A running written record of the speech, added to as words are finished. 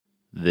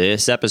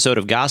This episode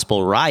of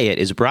Gospel Riot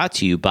is brought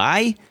to you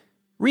by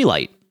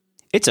Relight.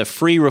 It's a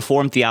free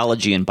Reformed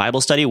theology and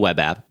Bible study web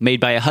app made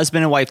by a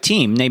husband and wife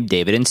team named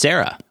David and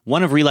Sarah.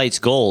 One of Relight's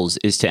goals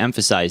is to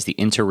emphasize the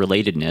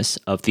interrelatedness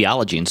of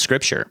theology and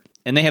Scripture.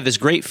 And they have this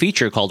great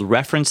feature called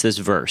Reference This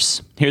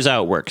Verse. Here's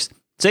how it works.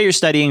 Say you're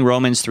studying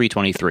Romans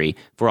 3:23,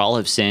 for all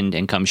have sinned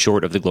and come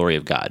short of the glory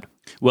of God.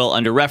 Well,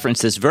 under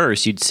Reference This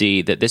Verse, you'd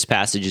see that this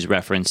passage is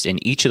referenced in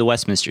each of the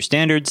Westminster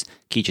Standards,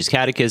 Keach's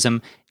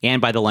Catechism,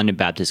 and by the London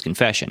Baptist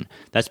Confession.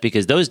 That's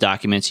because those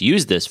documents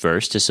use this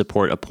verse to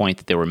support a point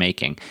that they were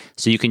making.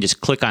 So you can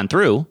just click on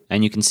through,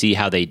 and you can see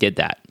how they did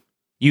that.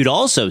 You'd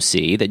also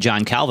see that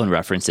John Calvin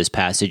referenced this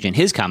passage in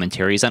his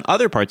commentaries on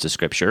other parts of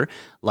Scripture,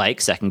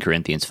 like 2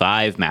 Corinthians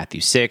 5,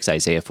 Matthew 6,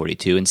 Isaiah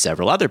 42, and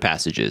several other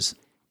passages.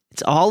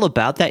 It's all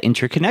about that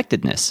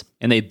interconnectedness.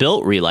 And they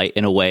built Relight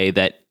in a way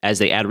that, as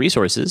they add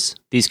resources,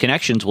 these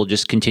connections will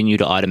just continue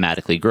to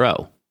automatically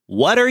grow.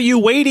 What are you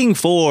waiting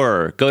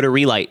for? Go to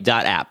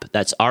relight.app.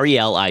 That's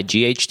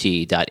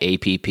RELIGHT.app.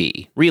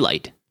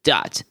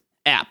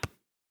 Relight.app.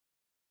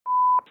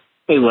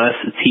 Hey, Les.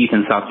 It's Heath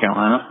in South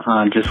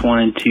Carolina. Just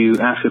wanted to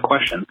ask a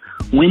question.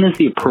 When is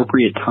the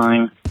appropriate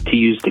time to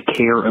use the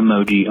care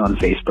emoji on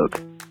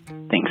Facebook?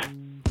 Thanks.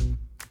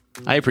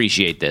 I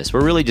appreciate this.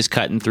 We're really just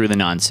cutting through the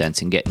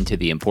nonsense and getting to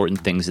the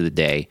important things of the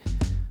day.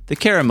 The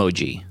care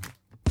emoji.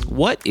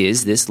 What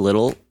is this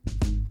little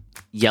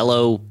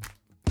yellow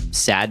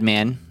sad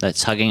man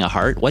that's hugging a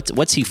heart?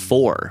 What's he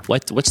for?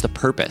 What's the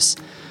purpose?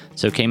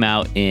 So it came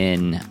out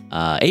in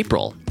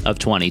April of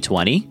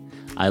 2020.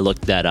 I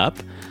looked that up.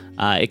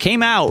 It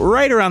came out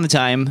right around the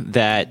time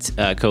that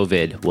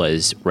COVID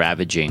was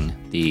ravaging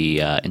the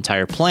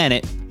entire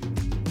planet.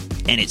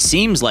 And it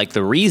seems like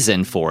the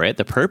reason for it,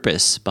 the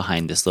purpose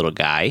behind this little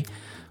guy,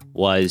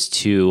 was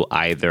to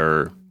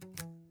either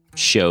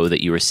show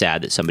that you were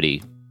sad that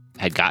somebody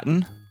had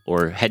gotten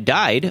or had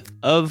died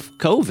of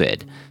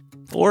COVID.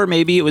 Or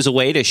maybe it was a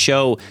way to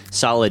show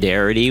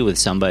solidarity with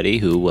somebody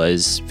who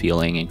was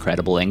feeling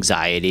incredible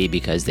anxiety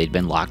because they'd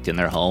been locked in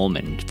their home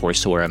and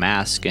forced to wear a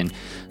mask and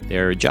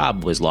their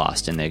job was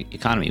lost and the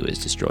economy was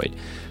destroyed.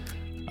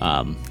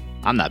 I'm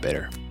not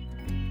bitter.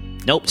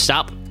 Nope,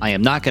 stop. I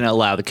am not going to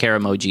allow the care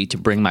emoji to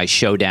bring my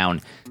show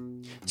down.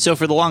 So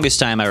for the longest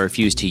time, I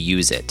refused to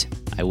use it.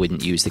 I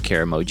wouldn't use the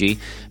care emoji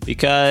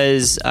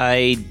because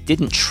I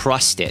didn't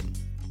trust it.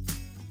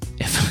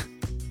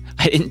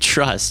 I didn't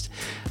trust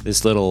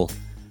this little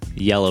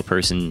yellow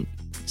person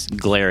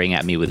glaring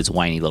at me with his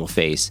whiny little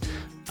face.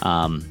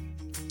 I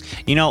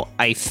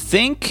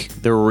think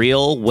the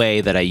real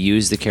way that I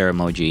use the care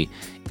emoji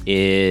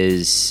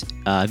is,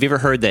 have you ever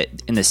heard that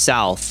in the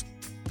South,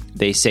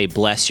 they say,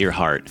 bless your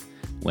heart,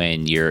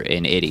 when you're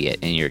an idiot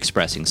and you're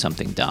expressing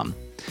something dumb.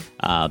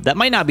 That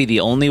might not be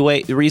the only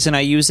reason I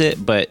use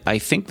it, but I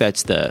think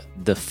that's the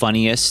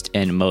funniest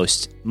and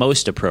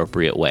most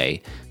appropriate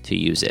way to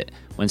use it.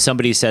 When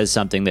somebody says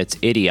something that's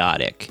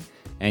idiotic,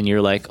 and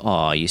you're like,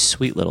 "Oh, you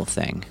sweet little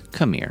thing,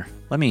 come here.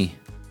 Let me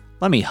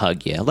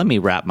hug you. Let me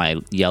wrap my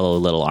yellow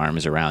little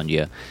arms around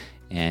you,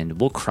 and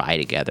we'll cry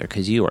together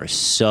because you are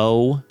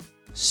so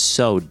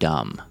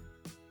dumb."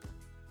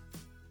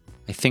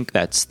 I think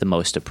that's the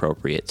most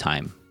appropriate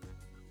time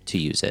to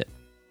use it.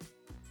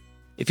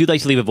 If you'd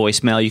like to leave a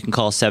voicemail, you can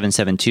call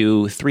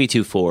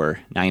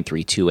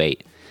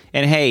 772-324-9328.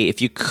 And hey,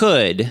 if you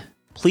could,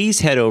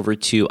 please head over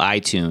to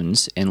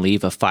iTunes and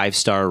leave a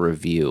 5-star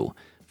review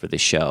for the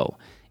show.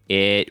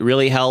 It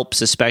really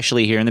helps,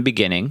 especially here in the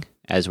beginning,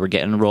 as we're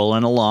getting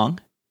rolling along,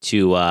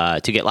 to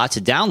get lots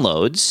of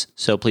downloads.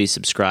 So please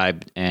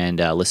subscribe and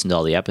listen to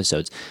all the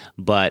episodes.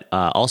 But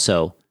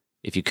also,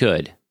 if you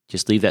could,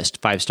 just leave that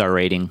 5-star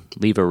rating,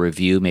 leave a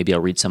review. Maybe I'll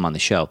read some on the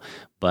show.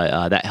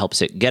 But that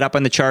helps it get up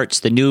on the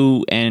charts, the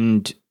new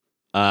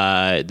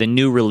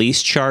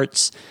release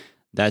charts.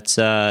 It's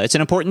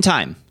an important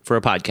time for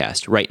a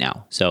podcast right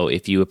now. So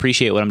if you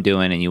appreciate what I'm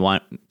doing and you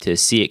want to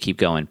see it keep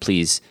going,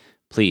 please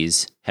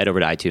head over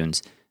to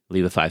iTunes,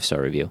 leave a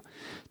 5-star review.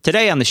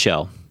 Today on the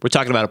show, we're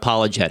talking about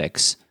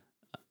apologetics,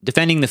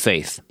 defending the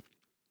faith.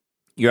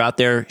 You're out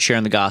there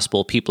sharing the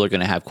gospel. People are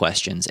going to have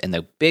questions. And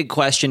the big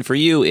question for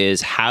you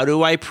is, how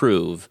do I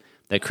prove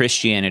that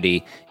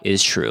Christianity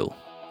is true?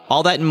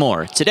 All that and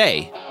more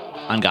today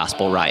on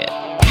Gospel Riot.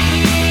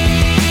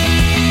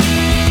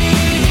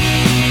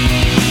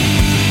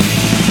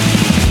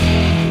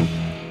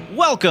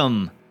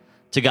 Welcome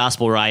to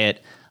Gospel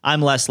Riot.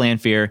 I'm Les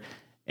Lanfear,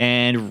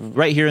 and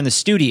right here in the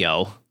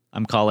studio,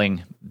 I'm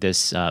calling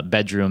this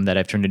bedroom that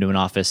I've turned into an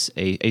office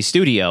a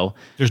studio.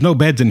 There's no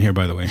beds in here,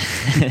 by the way.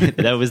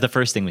 That was the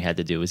first thing we had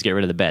to do, was get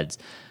rid of the beds.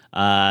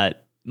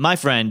 My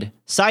friend,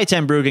 Cy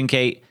Ten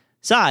Bruggencate.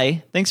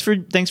 Cy, thanks for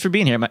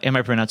being here. Am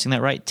I pronouncing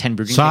that right? Ten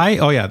Bruggencate? Cy?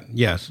 Oh, yeah.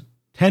 Yes.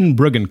 Ten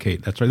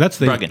Bruggencate. That's right. That's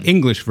the Bruggen.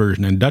 English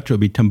version. In Dutch, it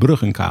would be Ten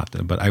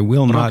Bruggencate, but I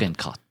will not.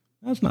 Bruggencate.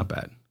 That's not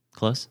bad.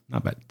 Close?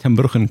 Not bad. Ten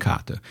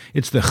Bruggencate.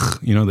 It's the,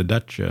 the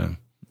Dutch,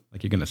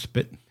 like you're going to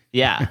spit.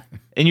 Yeah.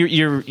 And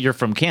you're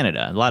from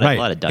Canada. A lot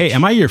of Dutch. Hey,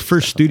 am I your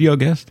first studio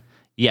guest?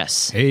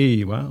 Yes.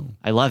 Hey, wow.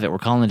 I love it. We're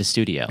calling it a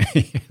studio.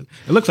 It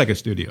looks like a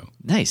studio.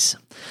 Nice.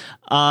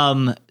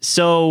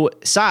 So,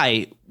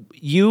 Sai,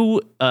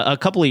 you, a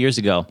couple of years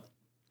ago,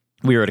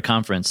 we were at a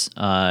conference,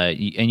 and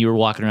you were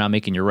walking around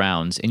making your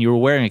rounds, and you were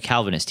wearing a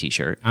Calvinist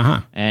t-shirt,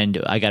 and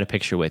I got a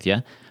picture with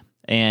you.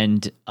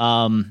 And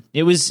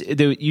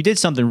you did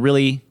something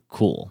really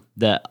cool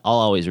that I'll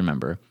always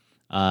remember.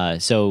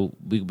 So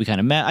we kind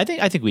of met.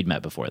 I think we'd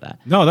met before that.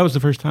 No, that was the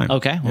first time.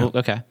 Okay. Yeah. Well,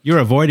 okay. You're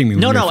avoiding me.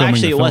 No,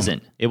 actually it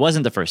wasn't. It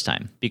wasn't the first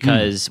time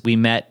because we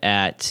met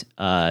at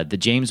the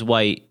James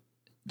White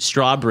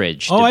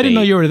Strawbridge. Oh, I didn't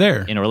know you were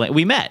there. In Orlando.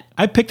 We met.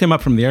 I picked him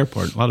up from the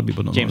airport. A lot of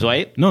people don't James know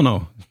White?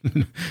 No.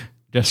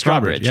 Just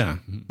Strawbridge. Yeah.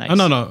 Nice.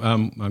 Oh,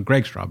 no.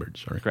 Greg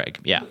Strawbridge. Sorry. Greg.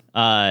 Yeah.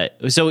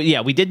 So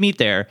yeah, we did meet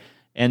there.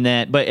 And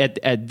then, but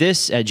at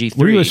G3.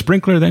 Were you a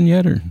sprinkler then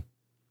yet, or?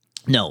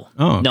 No.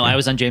 Oh, okay. No, I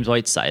was on James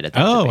White's side at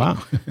that Oh, debate.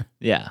 wow.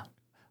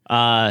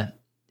 Yeah.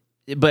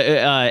 But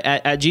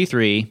at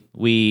G3,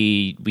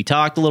 we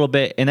talked a little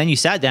bit, and then you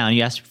sat down,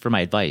 you asked for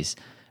my advice,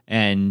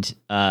 and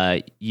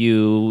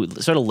you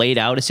sort of laid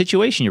out a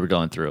situation you were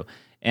going through.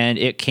 And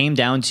it came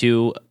down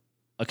to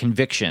a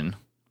conviction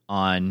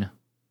on,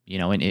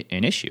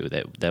 an issue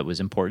that was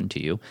important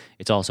to you.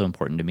 It's also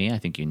important to me. I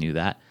think you knew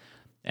that.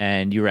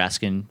 And you were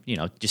asking,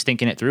 just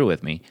thinking it through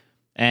with me.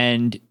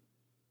 And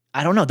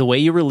I don't know, the way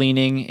you were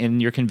leaning in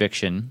your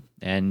conviction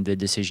and the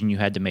decision you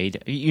had to make,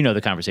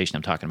 the conversation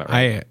I'm talking about,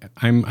 right?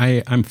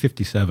 I'm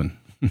 57.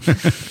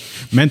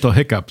 Mental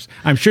hiccups.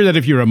 I'm sure that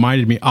if you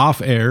reminded me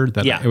off air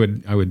that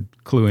I would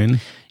clue in.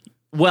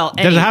 Well,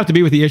 does it have to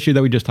be with the issue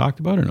that we just talked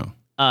about or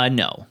no?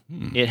 No.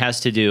 It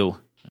has to do.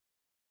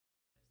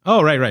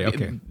 Oh, right.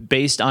 Okay.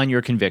 Based on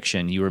your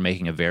conviction, you were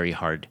making a very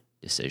hard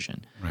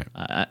decision.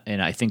 Right.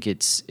 And I think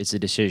it's a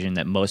decision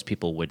that most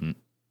people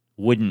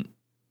wouldn't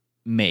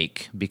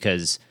make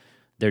because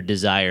their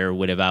desire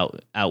would have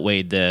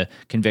outweighed the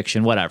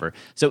conviction, whatever.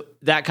 So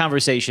that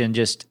conversation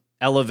just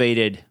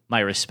elevated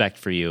my respect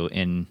for you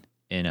in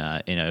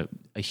a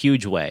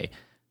huge way,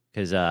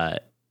 because I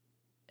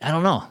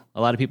don't know,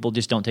 a lot of people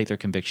just don't take their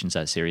convictions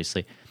that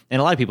seriously, and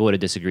a lot of people would have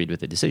disagreed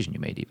with the decision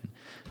you made even.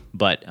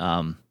 But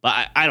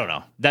I don't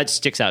know, that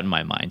sticks out in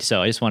my mind.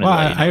 So I just wanted to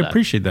let you know I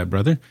appreciate that,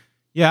 brother.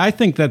 Yeah, I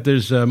think that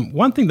there's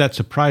one thing that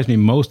surprised me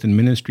most in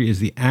ministry is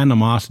the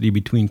animosity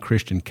between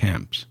Christian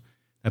camps.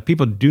 That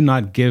people do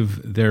not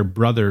give their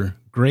brother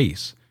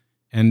grace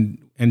and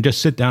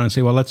just sit down and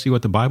say, well, let's see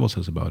what the Bible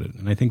says about it.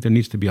 And I think there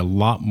needs to be a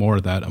lot more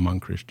of that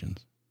among Christians.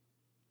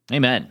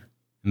 Amen.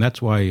 And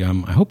that's why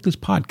I hope this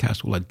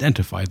podcast will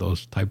identify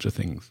those types of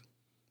things.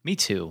 Me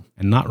too.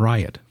 And not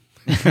riot.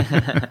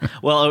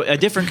 Well, a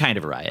different kind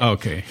of riot.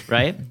 Okay.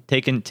 Right?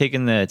 Taking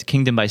the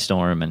kingdom by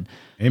storm. And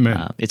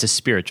amen. It's a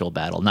spiritual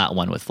battle, not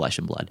one with flesh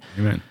and blood.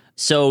 Amen.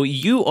 So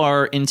you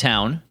are in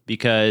town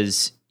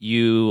because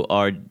you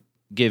are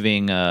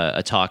giving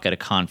a talk at a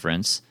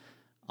conference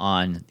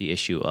on the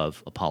issue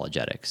of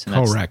apologetics. And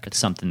correct. That's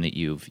something that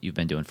you've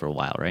been doing for a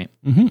while, right?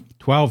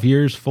 12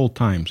 years full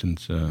time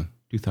since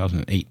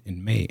 2008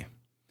 in May.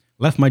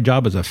 Left my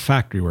job as a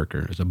factory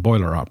worker, as a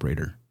boiler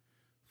operator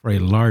for a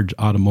large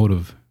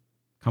automotive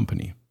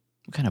company.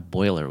 What kind of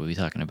boiler are we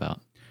talking about?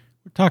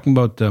 We're talking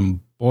about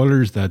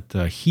boilers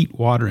that heat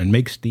water and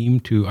make steam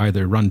to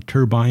either run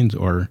turbines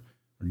or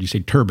do you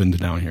say turbines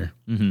down here?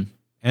 Mm-hmm.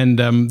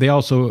 And they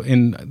also,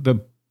 in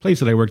the place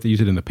that I work, they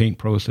use it in the paint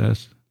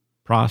process.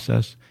 I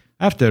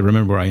have to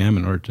remember where I am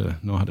in order to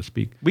know how to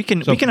speak. We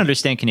can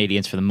understand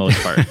Canadians for the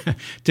most part.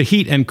 To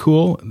heat and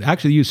cool, they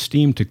actually use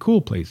steam to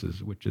cool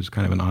places, which is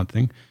kind of an odd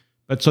thing.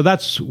 But so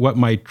that's what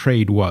my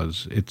trade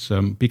was. It's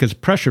because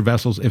pressure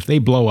vessels, if they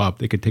blow up,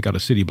 they could take out a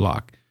city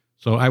block.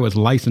 So I was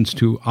licensed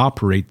to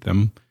operate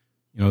them,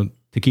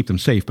 to keep them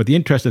safe. But the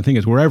interesting thing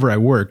is wherever I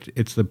worked,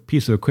 it's the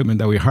piece of equipment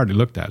that we hardly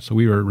looked at. So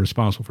we were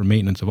responsible for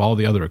maintenance of all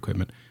the other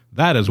equipment.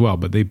 That as well,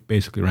 but they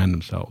basically ran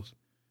themselves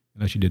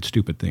unless you did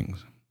stupid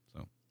things.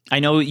 So I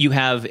know you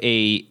have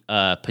a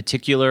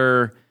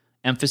particular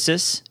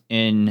emphasis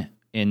in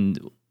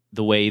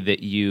the way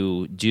that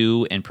you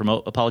do and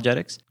promote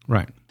apologetics.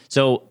 Right.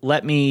 So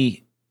let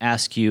me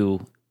ask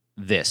you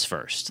this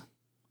first.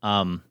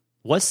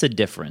 What's the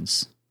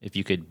difference, if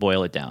you could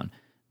boil it down,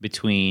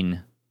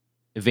 between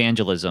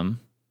evangelism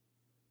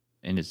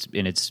and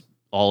its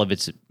all of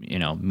its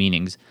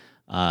meanings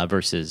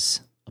versus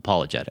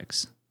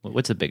apologetics?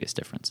 What's the biggest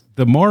difference?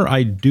 The more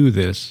I do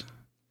this,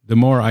 the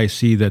more I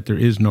see that there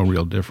is no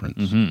real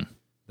difference. Mm-hmm.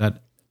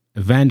 That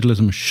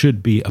evangelism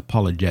should be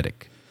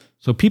apologetic.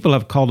 So people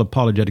have called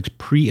apologetics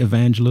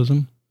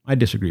pre-evangelism. I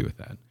disagree with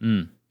that.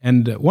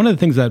 And one of the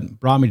things that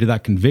brought me to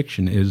that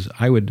conviction is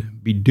I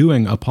would be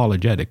doing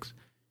apologetics,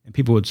 and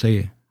people would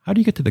say, how do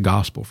you get to the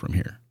gospel from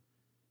here?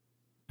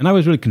 And I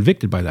was really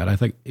convicted by that. I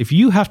thought, if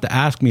you have to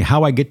ask me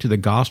how I get to the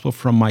gospel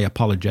from my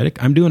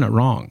apologetic, I'm doing it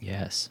wrong.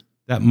 Yes.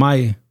 That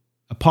my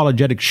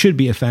apologetic should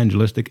be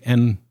evangelistic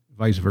and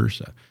vice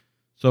versa.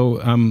 So,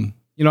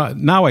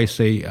 now I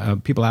say,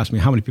 people ask me,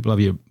 how many people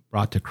have you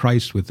brought to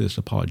Christ with this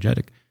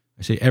apologetic?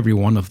 I say, every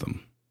one of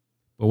them.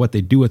 But what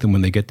they do with them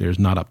when they get there is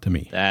not up to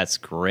me. That's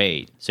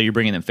great. So you're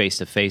bringing them face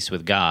to face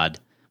with God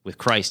with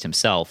Christ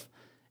himself,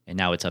 and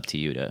now it's up to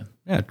you to...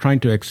 Yeah, trying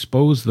to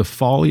expose the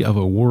folly of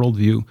a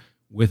worldview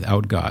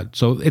without God.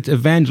 So it's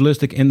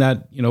evangelistic in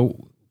that,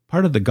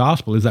 part of the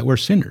gospel is that we're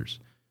sinners.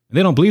 And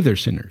they don't believe they're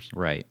sinners.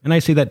 Right. And I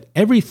say that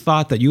every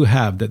thought that you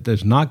have that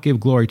does not give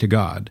glory to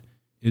God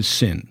is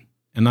sin.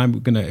 And I'm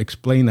going to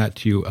explain that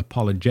to you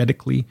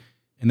apologetically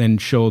and then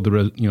show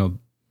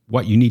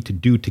what you need to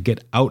do to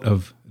get out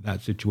of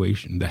that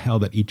situation, the hell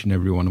that each and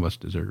every one of us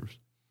deserves.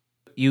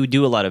 You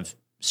do a lot of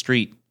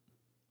street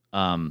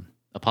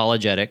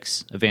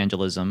apologetics,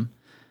 evangelism.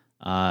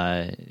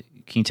 Can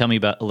you tell me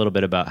a little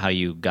bit about how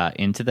you got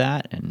into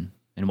that and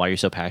why you're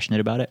so passionate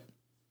about it?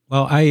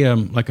 Well, I,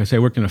 like I say, I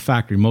worked in a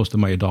factory most of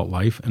my adult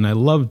life, and I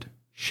loved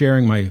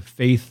sharing my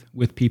faith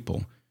with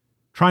people,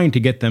 trying to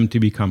get them to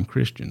become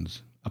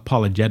Christians,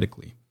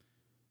 apologetically.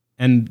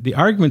 And the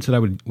arguments that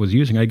I was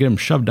using, I get them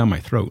shoved down my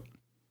throat.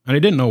 And I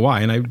didn't know why,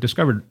 and I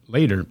discovered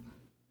later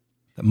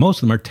that most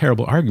of them are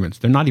terrible arguments.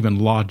 They're not even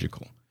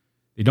logical.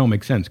 They don't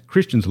make sense.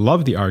 Christians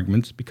love the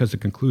arguments because the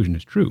conclusion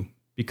is true,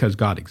 because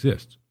God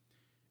exists.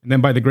 And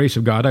then by the grace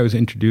of God, I was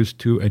introduced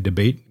to a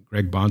debate,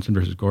 Greg Bahnsen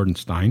versus Gordon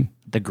Stein.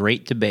 The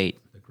Great Debate.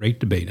 Great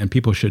debate, and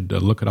people should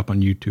look it up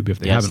on YouTube if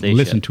they haven't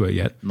listened to it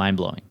yet.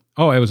 Mind-blowing.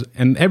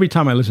 And every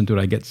time I listen to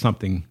it, I get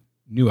something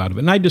new out of it.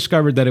 And I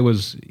discovered that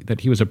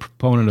he was a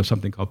proponent of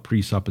something called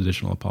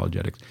presuppositional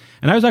apologetics.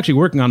 And I was actually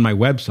working on my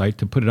website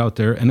to put it out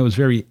there, and it was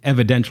very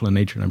evidential in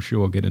nature, and I'm sure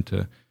we'll get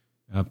into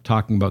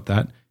talking about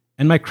that.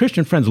 And my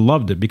Christian friends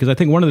loved it, because I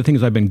think one of the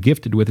things I've been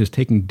gifted with is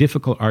taking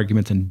difficult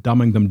arguments and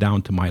dumbing them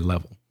down to my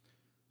level.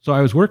 So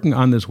I was working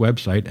on this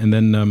website, and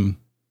then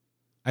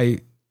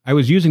I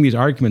was using these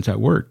arguments at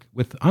work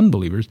with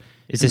unbelievers.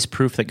 Is this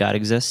proof that God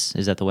exists?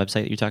 Is that the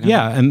website that you're talking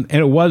about? Yeah, and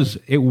it was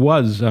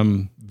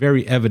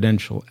very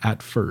evidential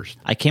at first.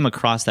 I came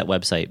across that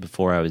website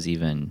before I was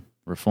even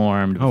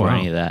reformed, before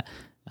any of that.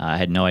 I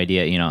had no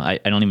idea. I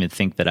don't even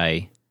think that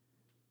I...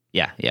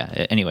 Yeah.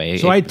 Anyway,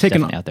 so I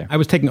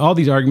was taking all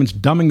these arguments,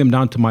 dumbing them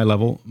down to my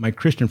level. My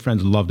Christian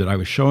friends loved it. I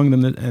was showing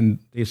them that, and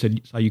they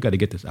said, "So you got to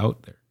get this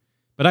out there."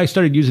 But I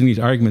started using these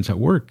arguments at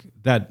work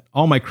that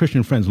all my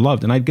Christian friends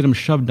loved, and I'd get them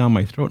shoved down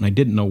my throat, and I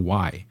didn't know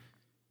why.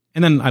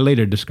 And then I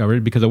later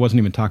discovered, because I wasn't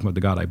even talking about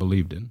the God I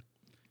believed in.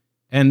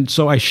 And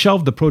so I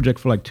shelved the project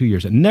for like 2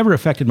 years. It never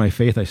affected my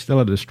faith. I still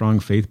had a strong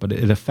faith, but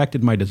it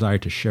affected my desire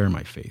to share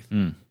my faith.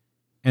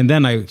 And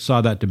then I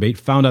saw that debate,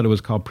 found out it was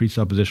called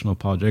presuppositional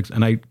apologetics,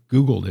 and I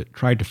Googled it,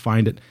 tried to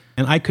find it,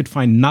 and I could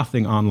find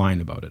nothing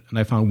online about it. And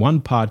I found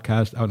one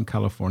podcast out in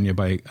California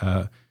by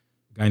a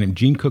guy named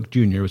Gene Cook Jr.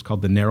 It was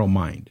called The Narrow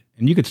Mind.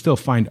 And you could still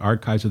find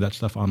archives of that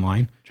stuff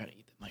online. Try to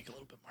eat the mic a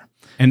little bit more.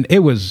 And it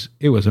was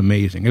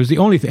amazing. It was the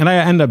only thing. And I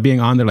ended up being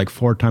on there like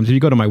 4 times. If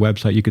you go to my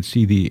website, you could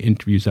see the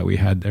interviews that we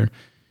had there.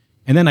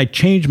 And then I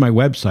changed my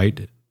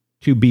website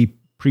to be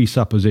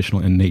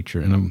presuppositional in nature.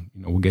 And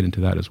we'll get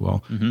into that as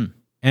well. Mm-hmm.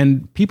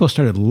 And people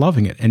started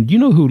loving it. And you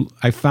know who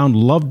I found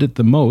loved it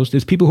the most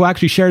is people who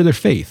actually share their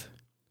faith,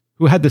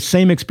 who had the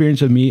same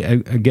experience of me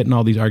getting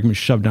all these arguments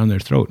shoved down their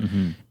throat.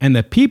 Mm-hmm. And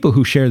the people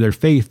who share their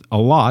faith a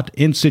lot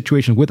in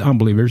situations with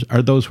unbelievers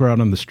are those who are out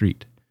on the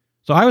street.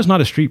 So I was not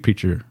a street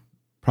preacher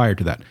prior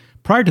to that.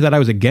 Prior to that, I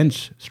was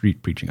against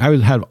street preaching. I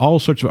would have all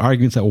sorts of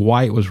arguments at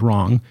why it was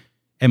wrong,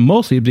 and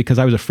mostly because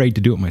I was afraid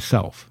to do it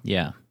myself.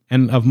 Yeah.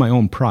 And of my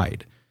own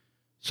pride.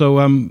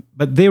 So,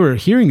 but they were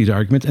hearing these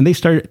arguments, and they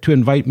started to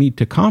invite me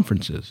to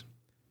conferences.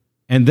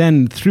 And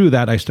then through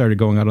that, I started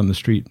going out on the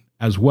street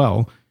as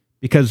well.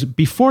 Because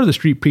before the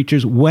street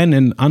preachers, when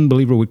an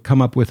unbeliever would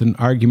come up with an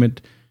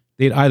argument,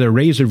 they'd either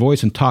raise their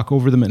voice and talk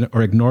over them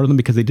or ignore them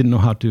because they didn't know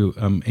how to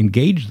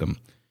engage them.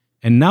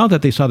 And now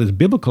that they saw this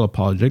biblical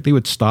apologetic, they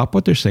would stop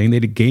what they're saying,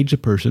 they'd engage the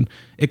person,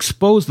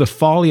 expose the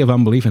folly of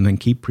unbelief, and then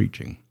keep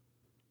preaching.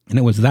 And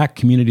it was that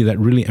community that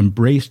really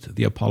embraced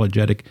the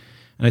apologetic.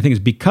 And I think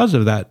it's because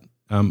of that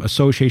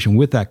association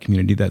with that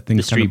community that things...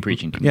 The street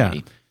preaching community.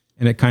 Yeah.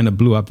 And it kind of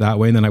blew up that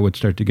way. And then I would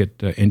start to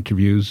get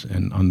interviews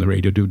and on the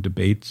radio do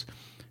debates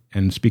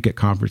and speak at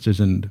conferences.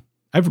 And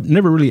I've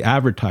never really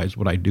advertised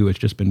what I do. It's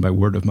just been by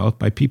word of mouth,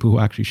 by people who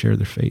actually share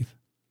their faith.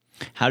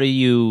 How do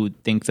you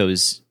think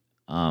those,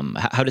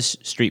 how does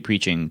street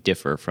preaching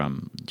differ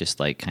from just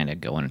like kind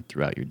of going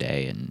throughout your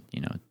day and,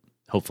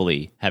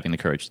 hopefully having the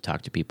courage to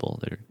talk to people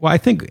that are... Well, I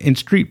think in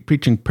street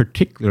preaching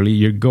particularly,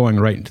 you're going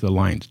right into the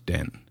lion's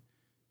den.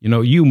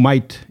 You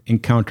might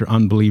encounter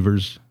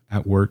unbelievers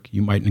at work.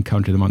 You might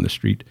encounter them on the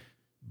street,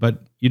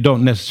 but you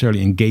don't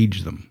necessarily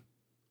engage them.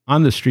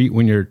 On the street,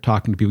 when you're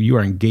talking to people, you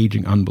are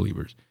engaging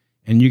unbelievers.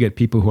 And you get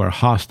people who are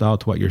hostile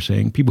to what you're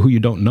saying, people who you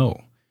don't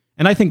know.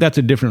 And I think that's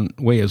a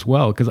different way as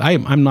well, because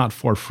I'm not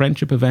for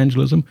friendship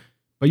evangelism,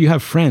 but you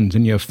have friends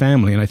and you have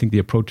family, and I think the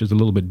approach is a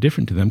little bit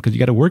different to them because you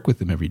got to work with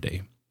them every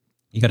day.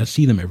 You got to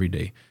see them every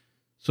day.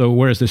 So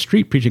whereas the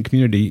street preaching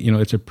community,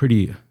 it's a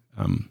pretty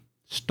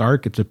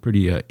stark, it's a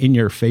pretty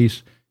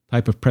in-your-face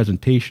type of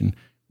presentation,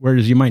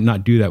 whereas you might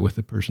not do that with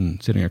the person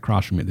sitting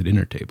across from you at the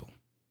dinner table.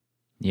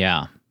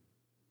 Yeah.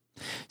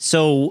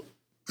 So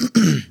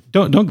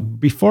don't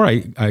before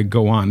I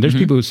go on, there's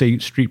people who say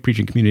street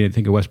preaching community, I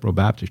think of Westboro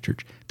Baptist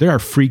Church. There are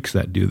freaks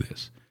that do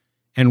this.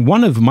 And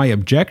one of my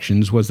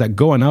objections was that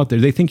going out there,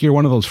 they think you're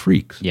one of those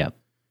freaks. Yeah.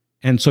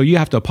 And so you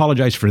have to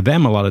apologize for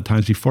them a lot of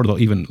times before they'll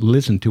even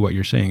listen to what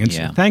you're saying. And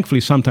Yeah. thankfully,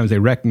 sometimes they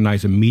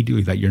recognize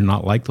immediately that you're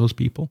not like those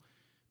people.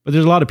 But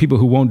there's a lot of people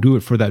who won't do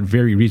it for that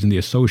very reason, the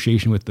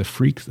association with the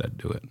freaks that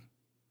do it.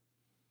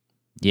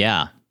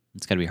 Yeah.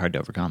 It's got to be hard to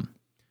overcome.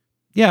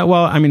 Yeah,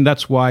 well, I mean,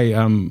 that's why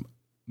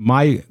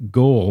my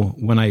goal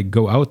when I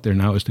go out there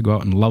now is to go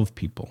out and love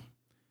people.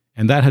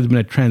 And that has been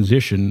a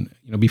transition.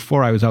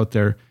 Before I was out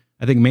there,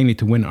 I think mainly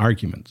to win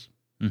arguments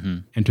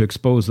and to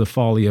expose the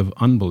folly of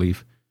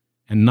unbelief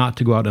and not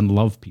to go out and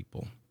love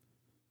people.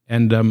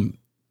 And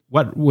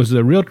what was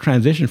the real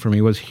transition for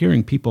me was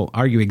hearing people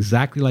argue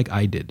exactly like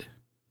I did.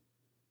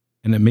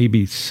 And it made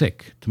me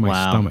sick to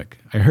my stomach.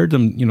 I heard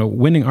them,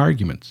 winning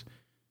arguments.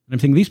 And I'm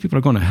thinking, these people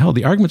are going to hell.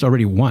 The argument's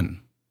already won.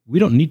 We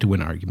don't need to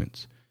win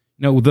arguments.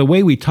 The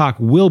way we talk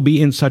will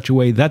be in such a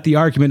way that the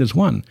argument is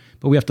won.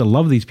 But we have to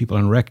love these people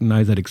and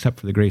recognize that except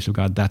for the grace of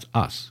God, that's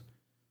us.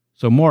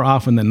 So more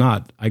often than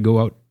not, I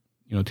go out,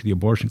 to the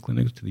abortion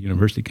clinics, to the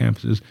university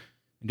campuses,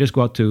 and just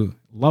go out to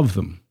love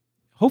them,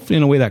 hopefully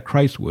in a way that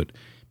Christ would.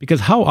 Because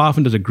how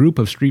often does a group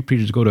of street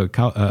preachers go to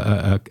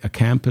a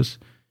campus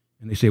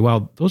and they say,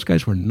 well, those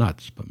guys were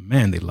nuts, but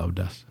man, they loved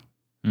us.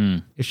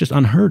 It's just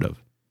unheard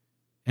of.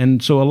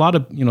 And so a lot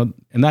of,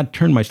 and that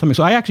turned my stomach.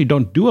 So I actually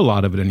don't do a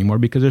lot of it anymore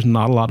because there's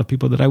not a lot of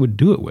people that I would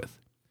do it with.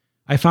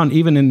 I found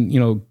even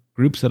in,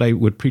 groups that I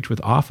would preach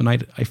with often, I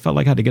felt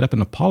like I had to get up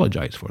and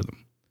apologize for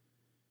them.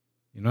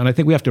 And I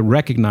think we have to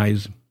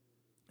recognize,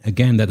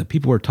 again, that the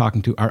people we're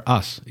talking to are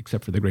us,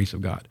 except for the grace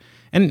of God.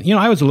 And,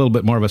 I was a little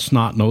bit more of a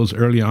snot nose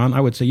early on.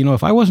 I would say,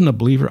 if I wasn't a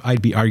believer,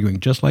 I'd be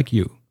arguing just like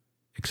you,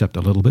 except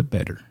a little bit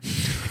better.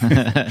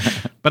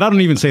 But I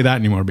don't even say that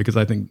anymore because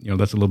I think,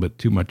 that's a little bit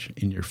too much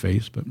in your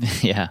face. But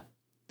Yeah.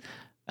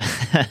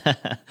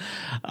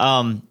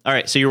 All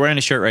right. So you're wearing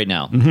a shirt right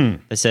now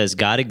that says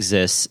God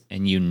exists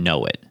and you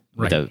know it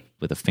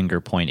with a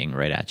finger pointing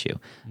right at you.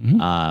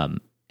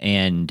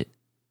 And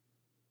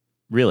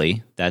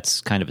really, that's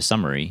kind of a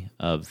summary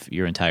of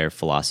your entire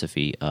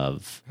philosophy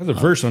of... There's a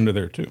verse under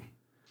there too.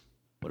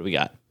 What do we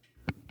got?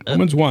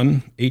 Romans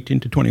 1, 18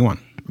 to 21.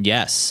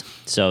 Yes.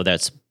 So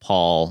that's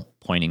Paul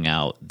pointing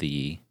out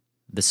the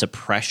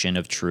suppression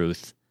of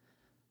truth.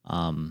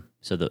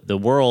 So the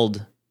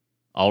world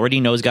already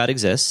knows God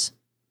exists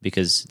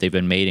because they've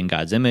been made in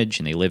God's image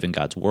and they live in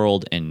God's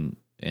world. And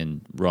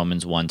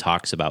Romans 1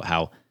 talks about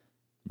how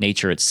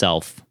nature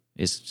itself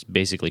is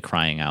basically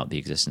crying out the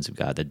existence of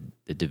God,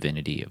 the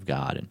divinity of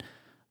God,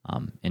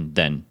 and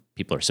then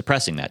people are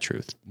suppressing that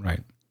truth.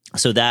 Right.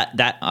 So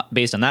that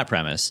based on that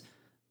premise,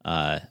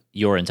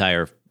 your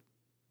entire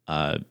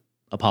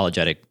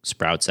apologetic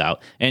sprouts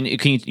out. And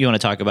you want to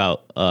talk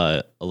about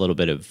a little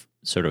bit of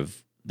sort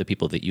of the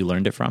people that you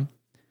learned it from?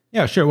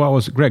 Yeah, sure. Well, it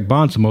was Greg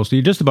Bonson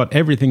mostly. Just about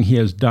everything he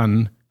has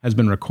done has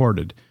been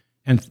recorded.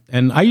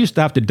 And I used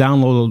to have to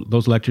download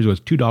those lectures. It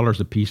was $2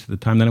 a piece at the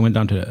time. Then it went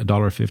down to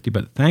 $1.50.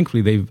 But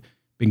thankfully, they've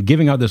been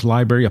giving out this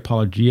library.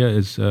 Apologia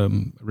is a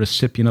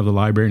recipient of the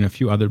library and a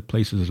few other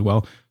places as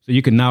well. So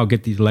you can now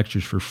get these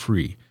lectures for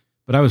free.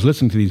 But I was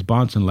listening to these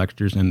Bonson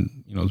lectures and,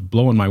 it was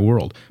blowing my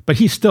world. But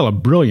he's still a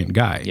brilliant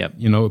guy. Yep.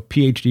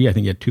 PhD, I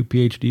think he had 2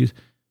 PhDs,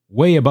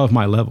 way above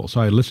my level.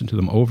 So I listened to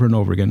them over and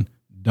over again,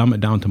 dumb it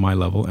down to my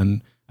level.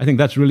 And I think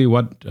that's really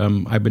what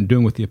I've been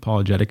doing with the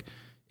apologetic,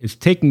 is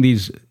taking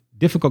these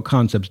difficult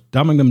concepts,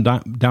 dumbing them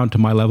down to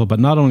my level, but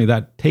not only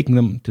that, taking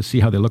them to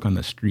see how they look on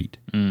the street.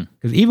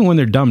 Because even when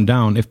they're dumbed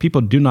down, if people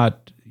do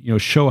not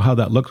show how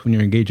that looks when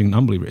you're engaging an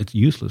unbeliever, it's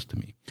useless to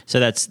me. So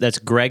that's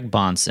Greg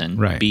Bonson,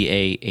 right.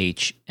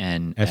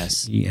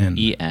 Bahnssen.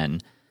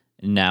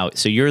 Now,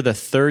 so you're the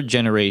third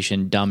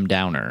generation dumb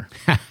downer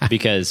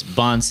because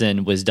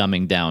Bonson was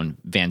dumbing down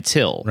Van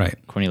Til, right?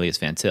 Cornelius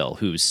Van Til,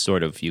 who's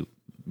sort of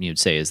you'd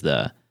say is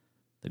the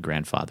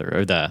grandfather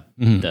or the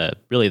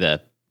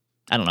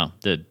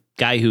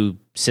guy who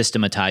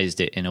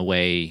systematized it in a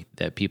way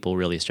that people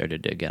really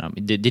started to get on.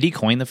 Did he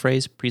coin the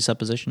phrase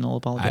presuppositional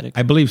apologetics?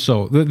 I believe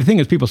so. The thing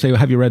is, people say, well,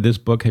 have you read this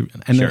book?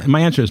 And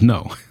my answer is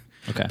no.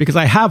 Okay. Because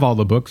I have all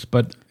the books,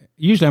 but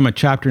usually I'm a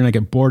chapter and I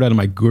get bored out of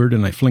my gourd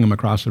and I fling them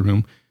across the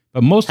room.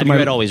 But have you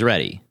read Always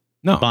Ready?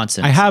 No.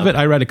 Bonson. I have it.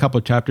 I read a couple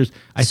of chapters.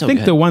 I think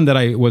good. The one that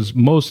I was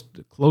most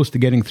close to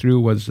getting through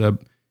was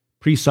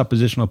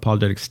Presuppositional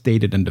Apologetics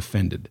Stated and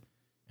Defended.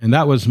 And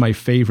that was my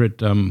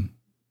favorite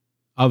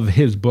of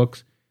his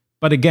books.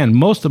 But again,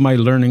 most of my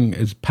learning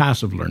is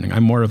passive learning.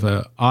 I'm more of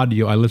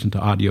I listen to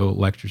audio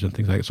lectures and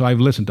things like that. So I've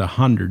listened to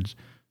hundreds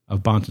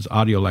of Bonson's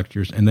audio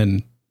lectures and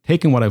then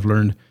taken what I've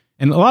learned.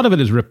 And a lot of it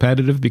is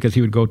repetitive because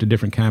he would go to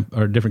different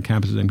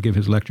campuses and give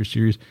his lecture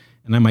series.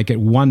 And I might get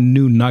one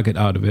new nugget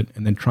out of it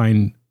and then try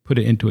and put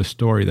it into a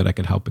story that I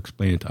could help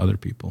explain it to other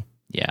people.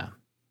 Yeah.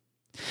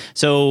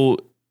 So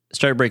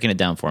start breaking it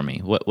down for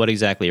me. What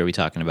exactly are we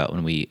talking about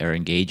when we are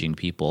engaging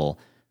people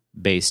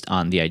based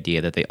on the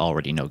idea that they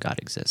already know God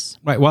exists?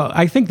 Right. Well,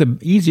 I think the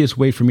easiest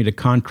way for me to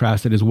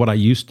contrast it is what I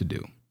used to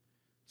do.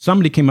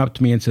 Somebody came up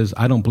to me and says,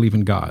 I don't believe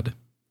in God.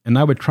 And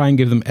I would try and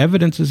give them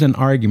evidences and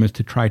arguments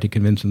to try to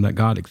convince them that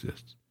God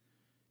exists.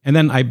 And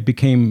then I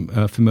became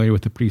familiar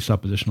with the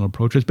presuppositional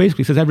approach, which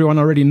basically says everyone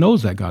already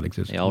knows that God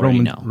exists. They already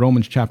know.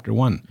 Romans chapter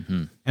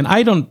 1. And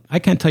I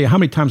can't tell you how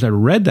many times I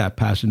read that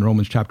passage in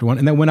Romans chapter 1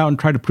 and then went out and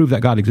tried to prove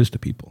that God exists to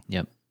people.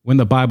 Yep. When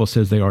the Bible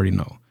says they already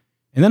know.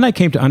 And then I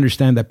came to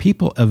understand that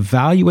people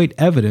evaluate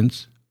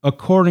evidence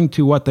according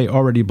to what they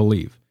already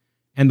believe.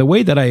 And the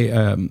way that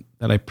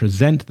I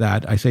present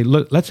that, I say,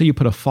 look, let's say you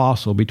put a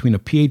fossil between a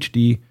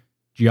PhD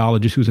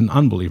geologist who's an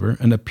unbeliever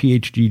and a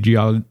PhD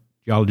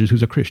geologist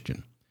who's a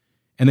Christian.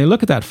 And they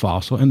look at that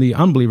fossil, and the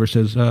unbeliever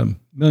says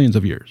millions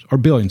of years or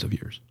billions of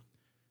years.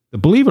 The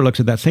believer looks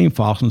at that same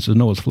fossil and says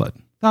Noah's flood,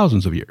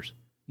 thousands of years.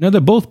 Now,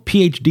 they're both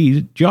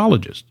PhD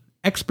geologists,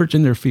 experts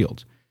in their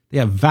fields. They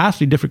have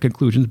vastly different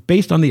conclusions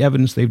based on the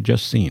evidence they've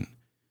just seen.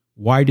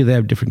 Why do they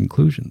have different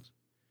conclusions?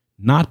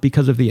 Not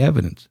because of the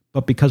evidence,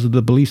 but because of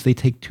the beliefs they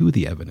take to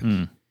the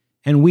evidence.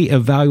 And we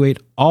evaluate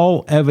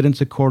all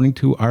evidence according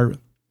to our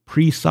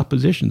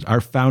presuppositions, our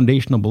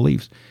foundational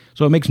beliefs.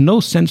 So it makes no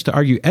sense to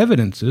argue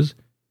evidences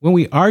when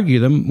we argue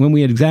them, when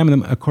we examine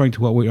them according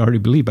to what we already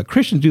believe. But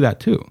Christians do that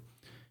too,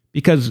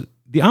 because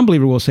the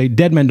unbeliever will say,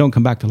 dead men don't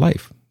come back to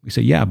life. We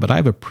say, yeah, but I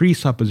have a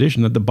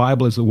presupposition that the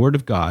Bible is the Word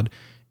of God,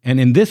 and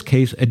in this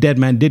case, a dead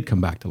man did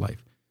come back to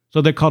life.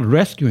 So they're called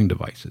rescuing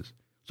devices.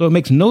 So it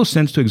makes no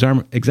sense to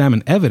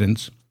examine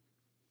evidence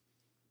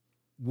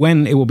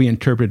when it will be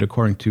interpreted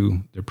according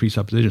to their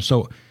presuppositions.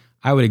 So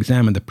I would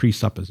examine the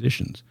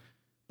presuppositions.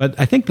 But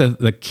I think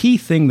the key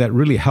thing that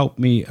really helped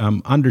me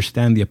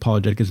understand the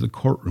apologetic is the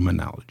courtroom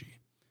analogy.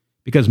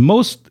 Because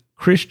most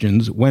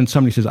Christians, when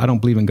somebody says, I don't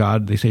believe in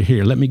God, they say,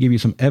 here, let me give you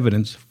some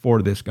evidence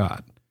for this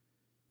God.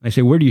 And I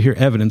say, where do you hear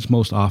evidence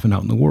most often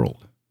out in the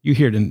world? You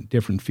hear it in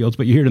different fields,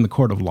 but you hear it in the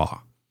court of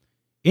law.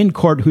 In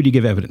court, who do you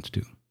give evidence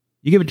to?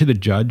 You give it to the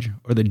judge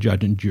or the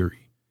judge and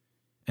jury.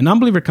 An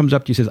unbeliever comes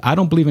up to you and says, I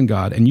don't believe in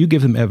God, and you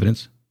give them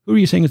evidence. Who are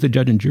you saying is the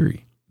judge and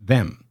jury?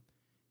 Them.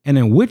 And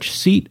in which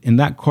seat in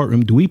that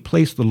courtroom do we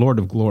place the Lord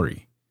of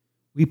glory?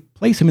 We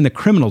place him in the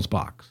criminal's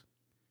box.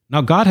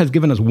 Now, God has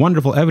given us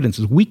wonderful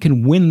evidences. We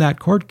can win that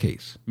court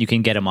case. You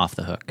can get him off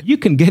the hook. You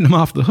can get him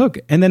off the hook.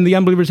 And then the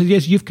unbeliever says,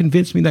 yes, you've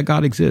convinced me that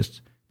God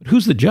exists. But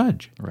who's the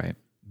judge? Right.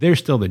 They're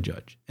still the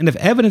judge. And if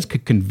evidence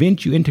could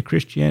convince you into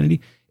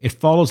Christianity, it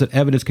follows that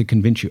evidence could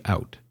convince you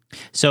out.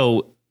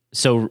 So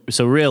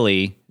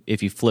really,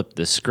 if you flip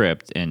the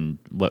script, and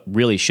what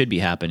really should be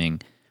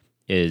happening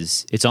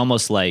is it's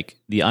almost like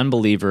the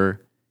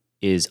unbeliever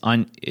is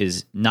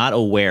not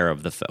aware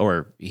of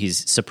or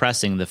he's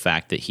suppressing the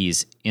fact that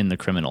he's in the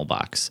criminal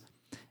box,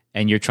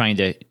 and you're trying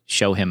to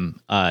show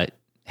him,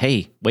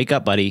 hey, wake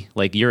up, buddy!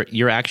 Like you're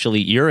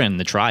in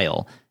the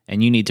trial,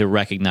 and you need to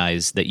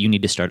recognize that you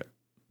need to start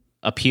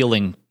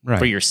appealing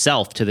for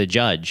yourself to the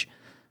judge.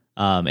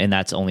 And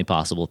that's only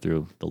possible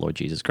through the Lord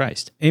Jesus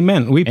Christ.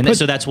 Amen.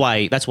 So that's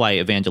why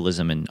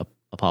evangelism and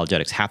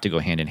apologetics have to go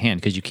hand in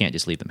hand, because you can't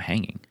just leave them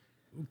hanging.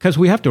 Because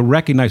we have to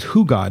recognize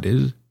who God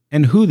is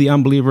and who the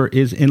unbeliever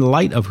is in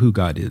light of who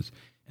God is.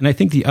 And I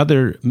think the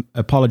other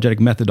apologetic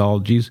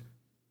methodologies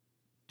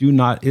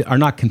are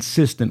not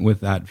consistent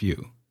with that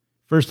view.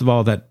 First of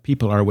all, that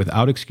people are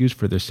without excuse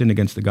for their sin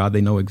against the God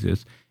they know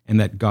exists, and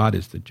that God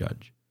is the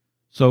judge.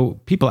 So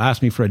people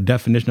ask me for a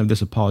definition of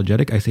this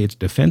apologetic. I say it's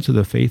defense of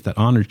the faith that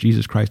honors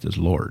Jesus Christ as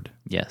Lord.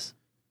 Yes.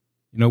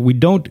 We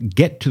don't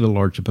get to the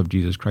Lordship of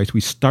Jesus Christ.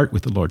 We start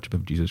with the Lordship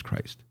of Jesus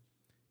Christ.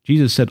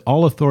 Jesus said,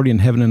 all authority in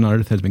heaven and on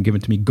earth has been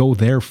given to me. Go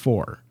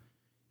therefore.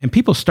 And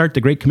people start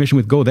the Great Commission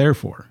with go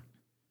therefore.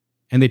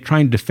 And they try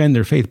and defend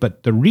their faith.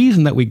 But the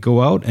reason that we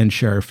go out and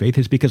share our faith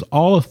is because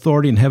all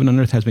authority in heaven and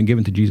earth has been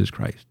given to Jesus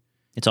Christ.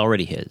 It's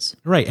already his.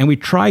 Right. And we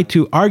try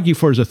to argue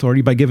for his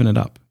authority by giving it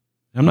up.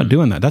 I'm not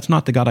doing that. That's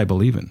not the God I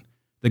believe in.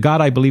 The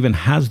God I believe in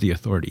has the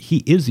authority. He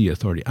is the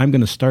authority. I'm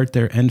going to start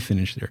there and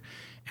finish there.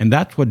 And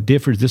that's what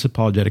differs this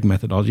apologetic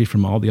methodology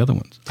from all the other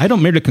ones. I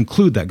don't merely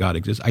conclude that God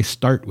exists. I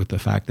start with the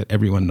fact that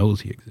everyone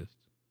knows he exists.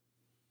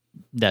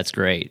 That's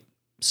great.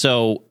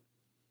 So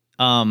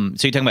you're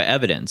talking about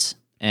evidence,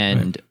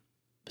 and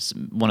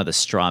one of the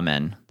straw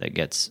men that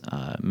gets,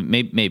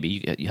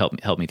 maybe you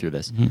help me through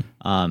this,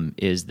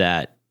 is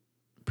that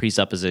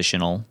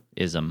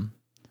presuppositionalism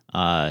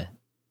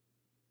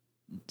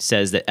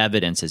says that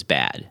evidence is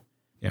bad,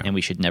 and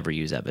we should never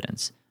use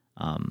evidence.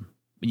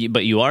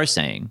 But you are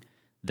saying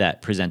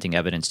that presenting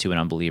evidence to an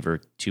unbeliever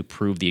to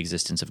prove the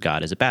existence of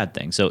God is a bad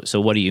thing.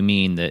 So what do you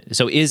mean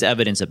so is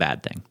evidence a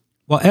bad thing?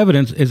 Well,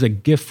 evidence is a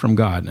gift from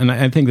God. And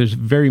I think there's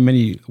very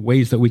many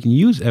ways that we can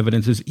use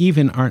evidences,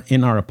 even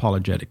in our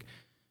apologetic.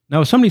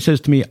 Now, if somebody says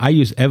to me, I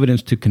use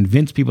evidence to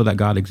convince people that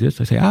God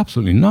exists, I say,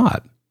 absolutely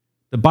not.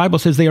 The Bible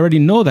says they already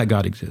know that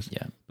God exists.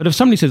 Yeah. But if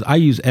somebody says, I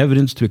use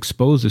evidence to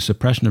expose the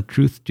suppression of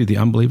truth to the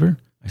unbeliever,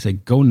 I say,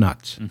 go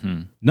nuts.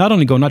 Mm-hmm. Not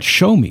only go nuts,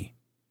 show me.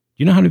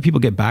 Do you know how many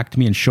people get back to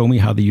me and show me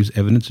how they use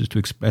evidences to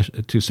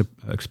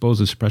expose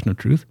the suppression of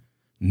truth?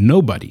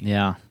 Nobody.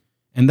 Yeah.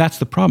 And that's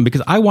the problem,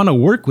 because I want to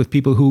work with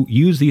people who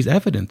use these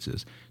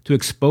evidences to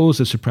expose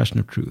the suppression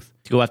of truth.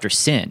 To go after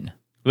sin.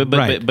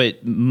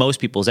 But most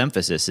people's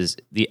emphasis is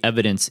the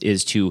evidence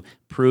is to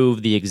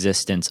prove the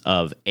existence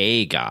of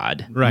a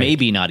God,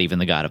 maybe not even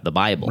the God of the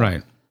Bible.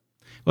 Right.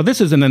 Well,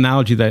 this is an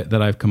analogy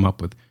that I've come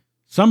up with.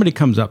 Somebody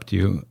comes up to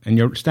you and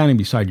you're standing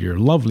beside your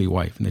lovely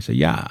wife and they say,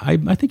 yeah,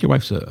 I think your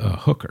wife's a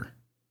hooker.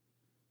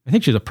 I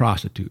think she's a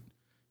prostitute.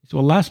 So,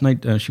 well, last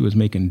night she was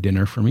making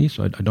dinner for me,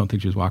 so I don't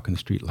think she was walking the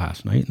street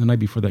last night. And the night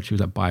before that, she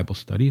was at Bible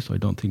study, so I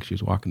don't think she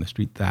was walking the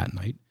street that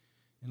night.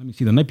 And let me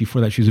see, the night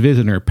before that, she was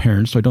visiting her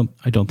parents, so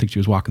I don't think she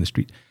was walking the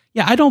street.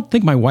 Yeah, I don't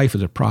think my wife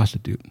is a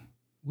prostitute.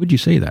 Would you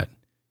say that?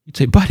 You'd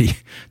say, buddy,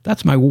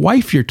 that's my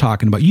wife you're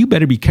talking about. You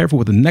better be careful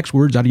with the next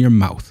words out of your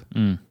mouth.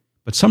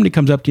 But somebody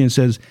comes up to you and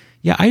says,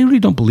 yeah, I really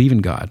don't believe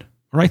in God,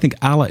 or I think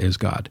Allah is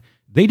God.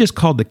 They just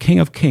called the King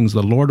of Kings,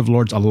 the Lord of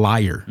Lords, a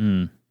liar.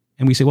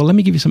 And we say, well, let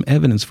me give you some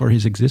evidence for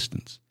his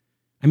existence.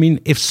 I mean,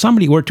 if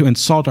somebody were to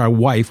insult our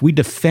wife, we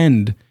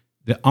defend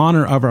the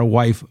honor of our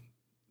wife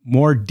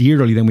more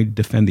dearly than we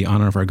defend the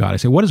honor of our God. I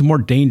say, what is more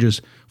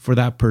dangerous for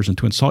that person,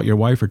 to insult your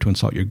wife or to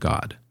insult your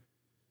God?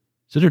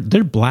 So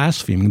they're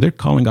blaspheming. They're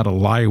calling God a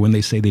liar when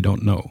they say they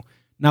don't know.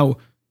 Now,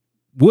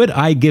 would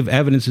I give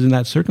evidences in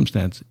that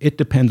circumstance? It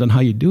depends on how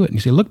you do it. And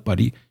you say, look,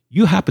 buddy,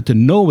 you happen to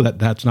know that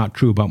that's not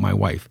true about my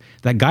wife.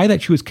 That guy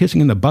that she was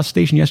kissing in the bus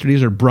station yesterday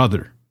is her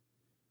brother.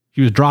 She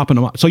was dropping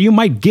him off. So you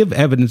might give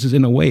evidences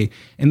in a way.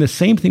 And the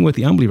same thing with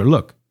the unbeliever.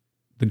 Look,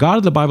 the God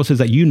of the Bible says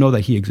that you know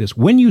that he exists.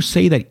 When you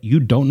say that you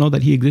don't know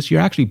that he exists, you're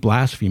actually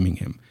blaspheming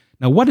him.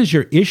 Now, what is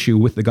your issue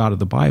with the God of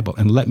the Bible?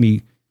 And let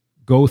me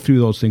go through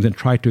those things and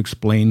try to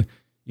explain,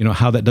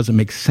 how that doesn't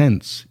make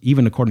sense,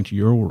 even according to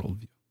your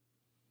worldview.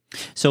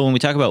 So when we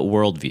talk about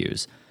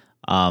worldviews,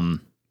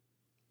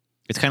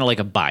 it's kind of like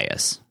a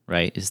bias,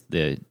 right?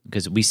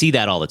 Because we see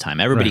that all the time.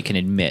 Everybody can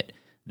admit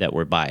that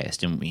we're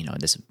biased, and in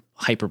this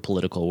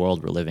hyper-political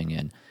world we're living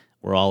in,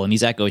 we're all in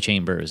these echo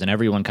chambers, and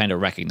everyone kind of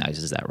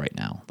recognizes that right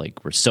now.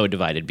 Like, we're so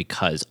divided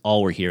because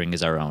all we're hearing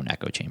is our own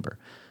echo chamber.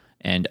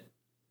 And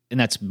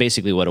that's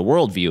basically what a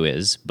worldview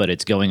is, but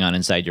it's going on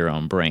inside your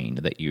own brain,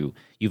 that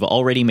you've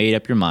already made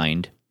up your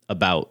mind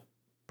about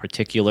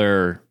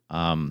particular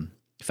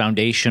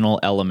foundational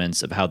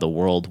elements of how the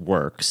world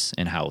works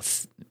and how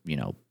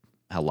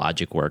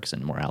logic works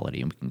and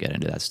morality, and we can get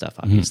into that stuff,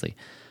 obviously.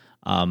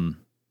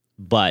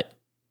 But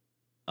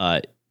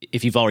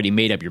if you've already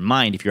made up your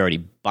mind, if you're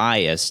already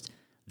biased,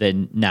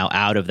 then now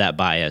out of that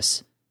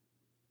bias,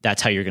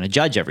 that's how you're going to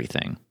judge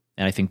everything.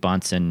 And I think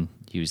Bahnsen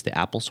used the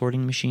apple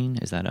sorting machine.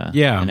 Is that an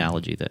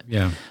analogy that?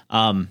 Yeah.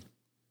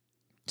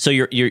 So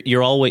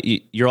you're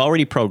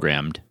already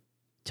programmed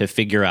to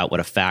figure out what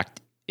a fact,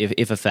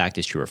 if a fact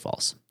is true or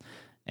false.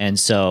 And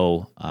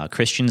so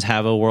Christians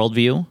have a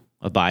worldview,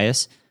 a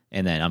bias,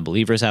 and then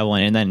unbelievers have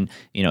one, and then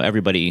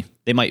everybody,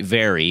 they might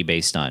vary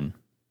based on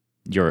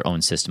your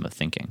own system of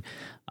thinking.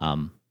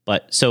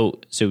 But so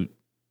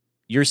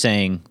you're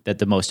saying that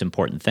the most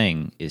important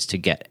thing is to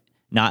get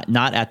not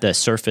at the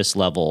surface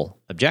level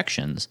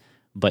objections,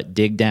 but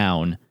dig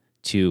down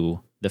to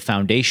the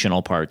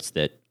foundational parts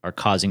that are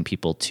causing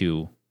people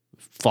to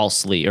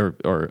falsely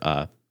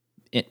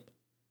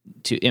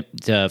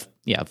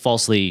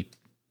falsely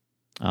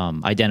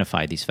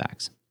identify these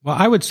facts. Well,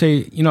 I would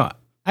say,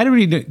 I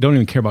really don't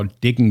even care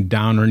about digging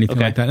down or anything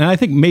like that. And I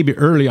think maybe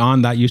early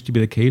on that used to be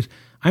the case.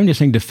 I'm just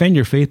saying defend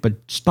your faith, but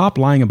stop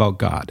lying about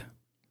God.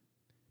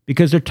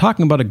 Because they're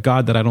talking about a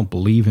God that I don't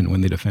believe in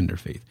when they defend their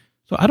faith.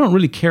 So I don't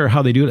really care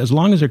how they do it, as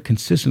long as they're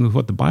consistent with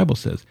what the Bible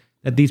says,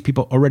 that these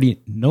people already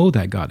know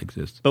that God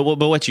exists. But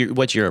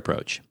what's your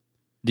approach?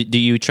 Do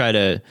you try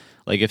to,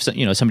 like, if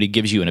somebody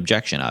gives you an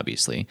objection,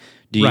 obviously,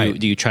 do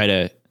you try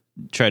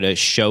to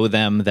show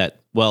them that,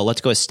 well,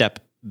 let's go a step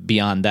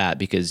beyond that,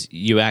 because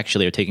you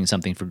actually are taking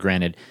something for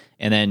granted,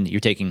 and then you're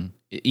taking,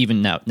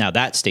 even now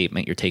that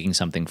statement, you're taking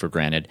something for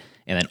granted,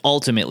 and then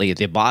ultimately at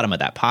the bottom of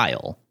that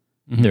pile,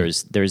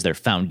 there's their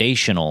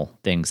foundational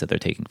things that they're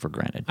taking for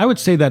granted. I would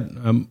say that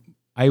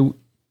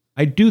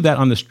I do that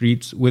on the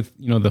streets with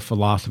the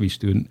philosophy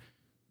student.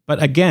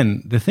 But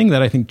again, the thing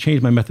that I think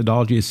changed my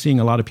methodology is seeing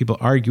a lot of people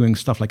arguing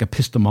stuff like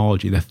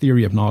epistemology, the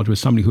theory of knowledge, with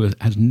somebody who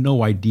has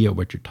no idea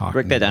what you're talking about.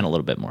 Break that down a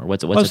little bit more.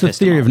 What's the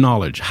theory of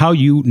knowledge? How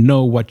you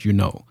know what you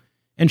know.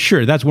 And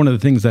sure, that's one of the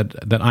things that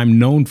I'm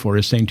known for,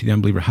 is saying to the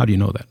unbeliever, how do you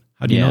know that?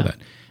 How do you know that?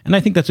 And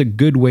I think that's a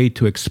good way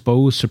to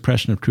expose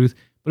suppression of truth.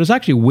 But it's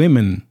actually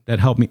women that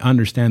helped me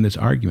understand this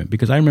argument,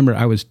 because I remember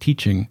I was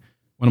teaching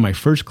one of my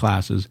first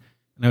classes,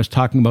 and I was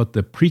talking about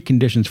the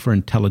preconditions for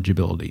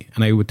intelligibility.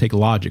 And I would take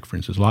logic, for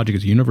instance. Logic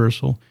is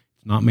universal.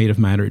 It's not made of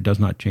matter. It does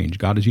not change.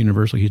 God is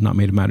universal. He's not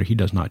made of matter. He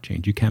does not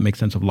change. You can't make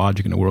sense of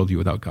logic in a worldview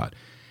without God.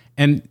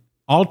 And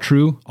all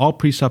true, all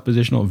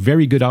presuppositional,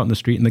 very good out in the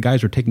street. And the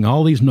guys were taking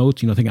all these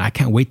notes, thinking, I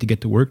can't wait to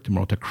get to work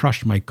tomorrow to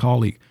crush my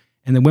colleague.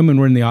 And the women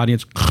were in the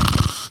audience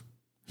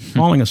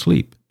falling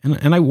asleep.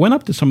 And I went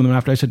up to some of them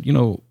after. I said,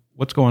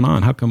 what's going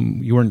on? How come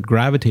you weren't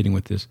gravitating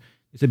with this?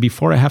 He said,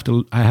 before I had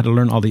to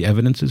learn all the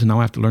evidences, and now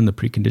I have to learn the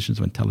preconditions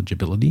of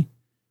intelligibility.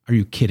 Are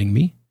you kidding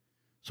me?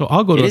 So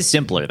I'll go to... It is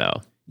simpler,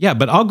 though. Yeah,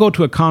 but I'll go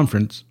to a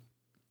conference,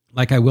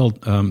 like I will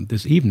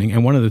this evening.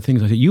 And one of the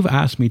things I said, you've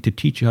asked me to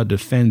teach you how to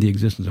defend the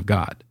existence of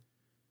God.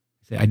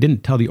 I say, I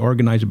didn't tell the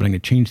organizer, but I'm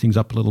going to change things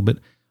up a little bit.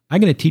 I'm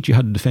going to teach you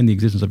how to defend the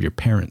existence of your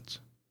parents.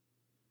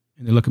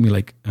 And they look at me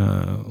like,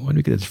 why do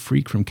we get this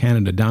freak from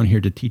Canada down here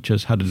to teach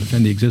us how to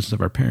defend the existence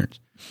of our parents?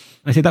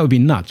 And I say, that would be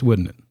nuts,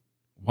 wouldn't it?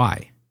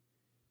 Why?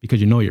 Because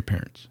you know your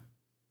parents.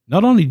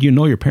 Not only do you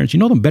know your parents, you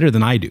know them better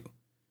than I do.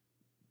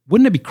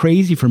 Wouldn't it be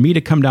crazy for me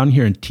to come down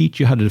here and teach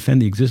you how to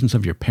defend the existence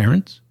of your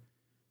parents?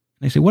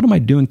 And I say, what am I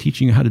doing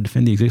teaching you how to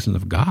defend the existence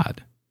of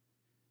God?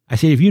 I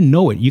say, if you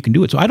know it, you can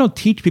do it. So I don't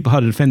teach people how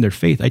to defend their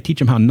faith. I teach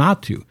them how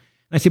not to. And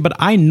I say, but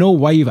I know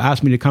why you've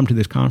asked me to come to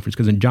this conference,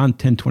 because in John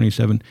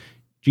 10:27,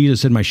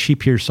 Jesus said, my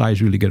sheep hear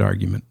sighs, really good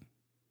argument.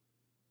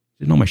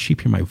 He said, no, my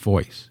sheep hear my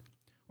voice.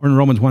 Or in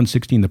Romans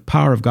 1:16, the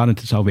power of God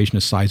unto salvation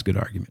is sighs, good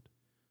argument.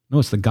 No,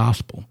 it's the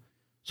gospel.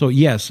 So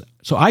yes,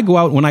 so I go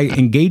out when I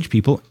engage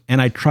people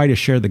and I try to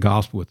share the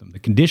gospel with them, the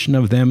condition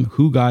of them,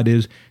 who God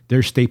is,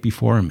 their state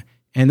before him.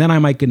 And then I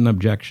might get an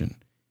objection.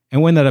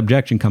 And when that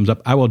objection comes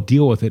up, I will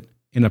deal with it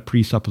in a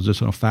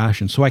presuppositional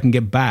fashion so I can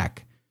get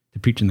back to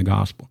preaching the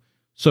gospel.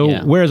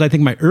 So whereas I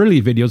think my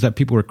early videos that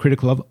people were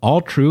critical of,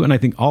 all true and I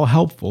think all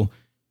helpful,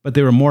 but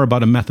they were more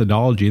about a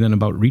methodology than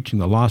about reaching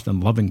the lost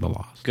and loving the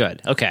lost.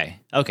 Good. Okay.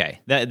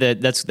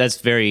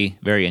 That's very,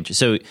 very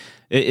interesting. So,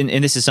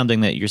 and this is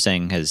something that you're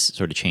saying has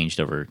sort of changed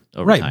over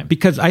right, time.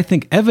 Because I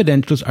think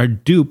evidentialists are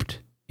duped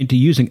into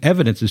using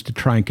evidences to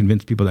try and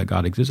convince people that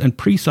God exists, and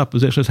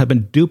presuppositionalists have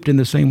been duped in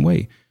the same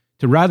way.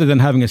 To rather than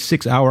having a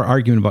 6-hour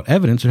argument about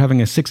evidence, they're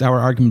having a 6-hour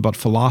argument about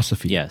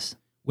philosophy. Yes.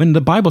 When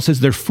the Bible says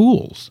they're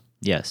fools.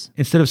 Yes.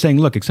 Instead of saying,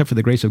 look, except for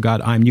the grace of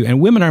God, I'm you. And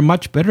women are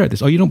much better at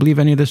this. Oh, you don't believe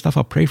any of this stuff?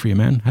 I'll pray for you,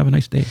 man. Have a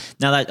nice day.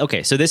 Now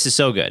so this is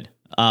so good.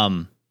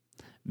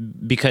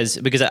 Because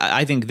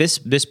I think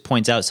this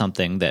points out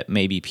something that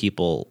maybe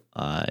people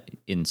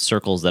in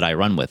circles that I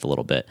run with a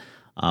little bit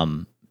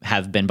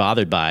have been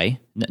bothered by,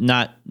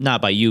 not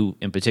by you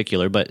in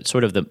particular, but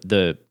sort of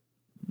the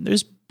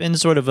there's been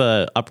sort of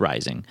a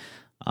uprising.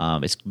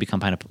 It's become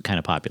kind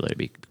of popular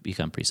to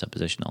become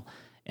presuppositional,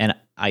 and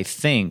I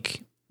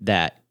think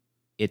that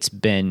it's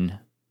been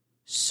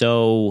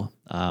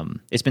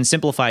it's been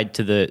simplified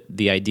to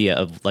the idea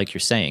of, like you're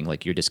saying,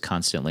 like you're just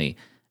constantly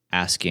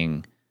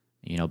asking,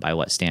 by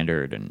what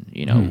standard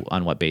and,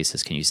 on what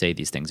basis can you say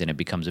these things? And it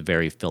becomes a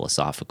very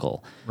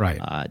philosophical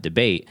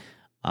debate.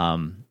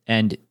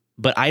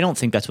 But I don't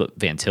think that's what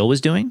Van Til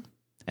was doing.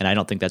 And I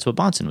don't think that's what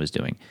Bahnsen was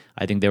doing.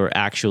 I think they were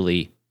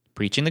actually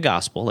preaching the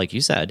gospel, like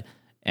you said.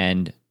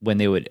 And when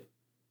they would,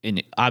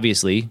 and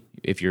obviously,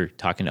 if you're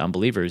talking to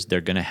unbelievers,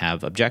 they're going to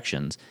have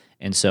objections.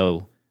 And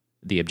so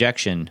the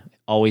objection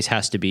always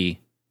has to be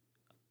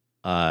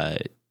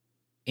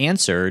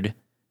answered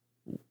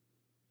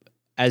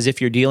as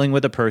if you're dealing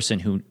with a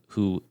person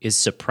who is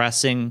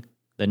suppressing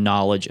the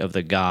knowledge of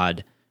the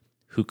God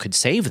who could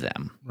save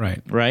them.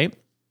 Right. Right?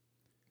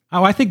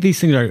 Oh, I think these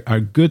things are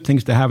good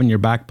things to have in your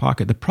back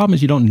pocket. The problem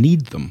is you don't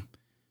need them.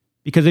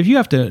 Because if you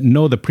have to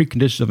know the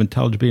preconditions of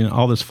intelligibility and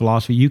all this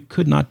philosophy, you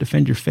could not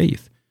defend your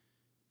faith.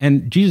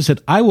 And Jesus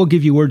said, I will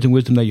give you words and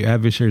wisdom that your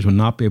adversaries will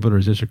not be able to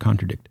resist or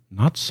contradict.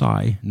 Not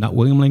Cy, not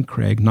William Lane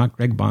Craig, not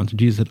Greg Bahnsen.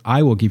 Jesus said,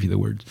 I will give you the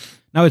words.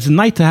 Now, it's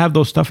nice to have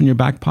those stuff in your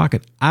back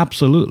pocket.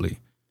 Absolutely.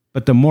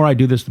 But the more I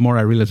do this, the more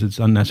I realize it's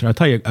unnecessary. I'll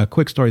tell you a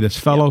quick story. This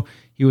fellow,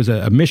 he was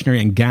a missionary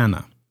in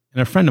Ghana.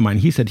 And a friend of mine,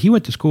 he said he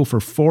went to school for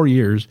 4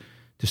 years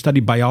to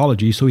study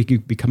biology so he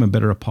could become a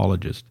better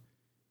apologist.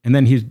 And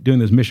then he's doing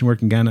this mission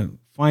work in Ghana,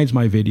 finds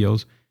my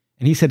videos,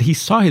 and he said he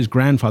saw his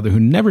grandfather, who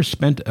never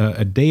spent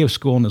a day of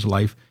school in his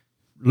life,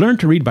 learn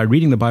to read by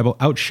reading the Bible,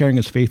 out sharing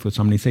his faith with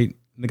somebody.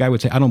 The guy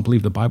would say, I don't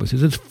believe the Bible. He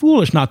says, it's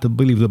foolish not to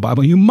believe the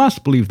Bible. You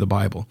must believe the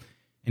Bible.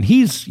 And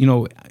he's,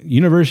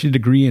 university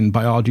degree in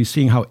biology,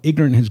 seeing how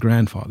ignorant his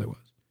grandfather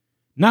was.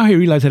 Now he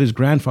realized that his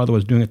grandfather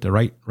was doing it the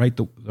right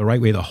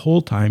way the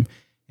whole time.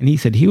 And he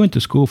said he went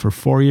to school for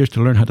 4 years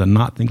to learn how to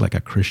not think like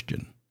a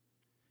Christian.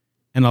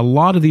 And a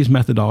lot of these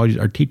methodologies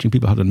are teaching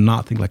people how to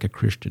not think like a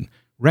Christian.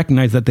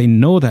 Recognize that they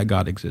know that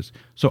God exists.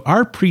 So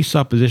our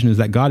presupposition is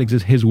that God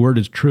exists, his word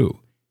is true.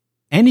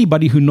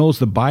 Anybody who knows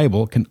the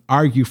Bible can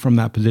argue from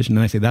that position.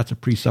 And I say that's a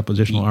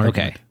presuppositional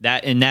argument.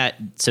 Okay.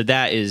 So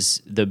that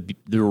is the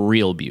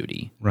real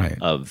beauty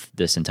of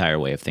this entire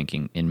way of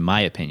thinking, in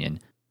my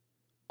opinion.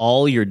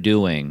 All you're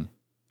doing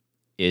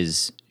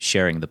is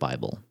sharing the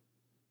Bible.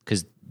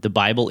 Because the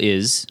Bible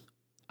is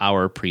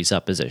our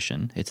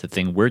presupposition. It's the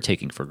thing we're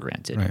taking for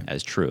granted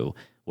as true,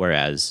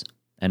 whereas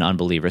an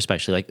unbeliever,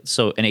 especially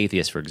an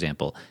atheist, for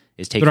example,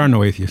 is taking... There are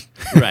no atheists.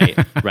 right.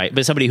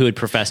 But somebody who would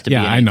profess to be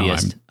an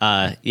atheist...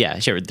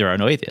 sure, there are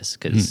no atheists,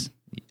 because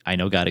I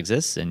know God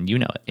exists, and you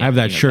know it. I have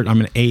that shirt. I'm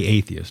an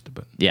atheist.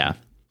 But yeah,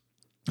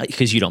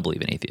 because you don't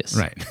believe in atheists.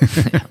 Right.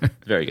 Yeah,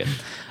 very good.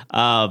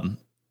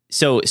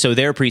 So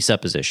their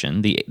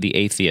presupposition, the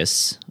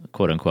atheists,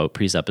 quote-unquote,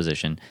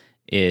 presupposition,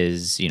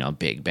 is,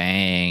 Big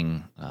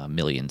Bang,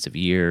 millions of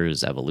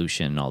years,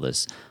 evolution, all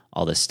this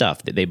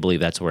stuff. They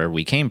believe that's where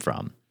we came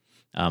from.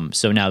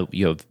 So now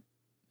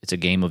it's a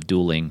game of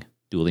dueling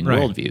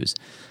worldviews.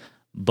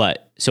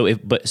 But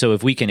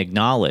if we can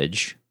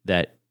acknowledge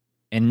that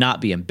and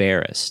not be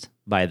embarrassed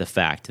by the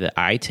fact that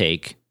I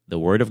take the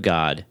Word of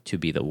God to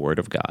be the Word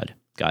of God.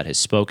 God has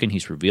spoken,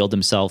 He's revealed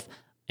Himself,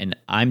 and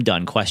I'm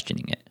done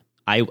questioning it.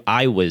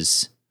 I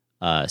was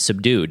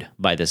subdued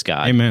by this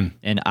God. Amen.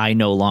 And I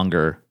no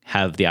longer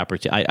have the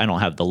opportunity, I don't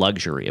have the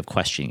luxury of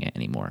questioning it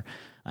anymore.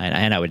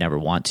 And I would never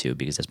want to,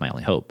 because that's my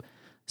only hope.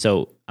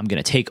 So I'm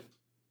going to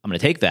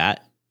take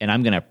that, and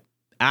I'm going to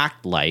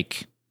act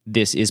like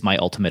this is my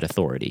ultimate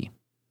authority.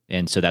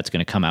 And so that's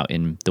going to come out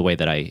in the way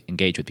that I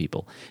engage with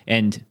people.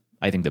 And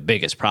I think the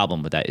biggest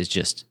problem with that is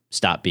just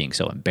stop being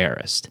so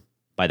embarrassed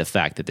by the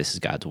fact that this is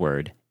God's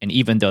word. And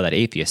even though that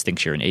atheist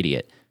thinks you're an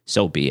idiot,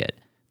 so be it.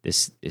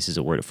 This is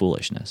a word of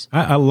foolishness.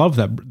 I love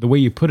that, the way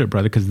you put it,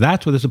 brother, because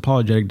that's what this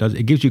apologetic does.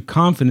 It gives you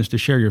confidence to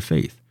share your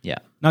faith. Yeah.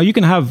 Now, you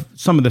can have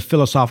some of the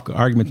philosophical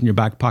arguments in your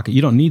back pocket.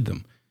 You don't need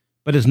them.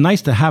 But it's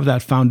nice to have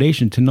that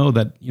foundation to know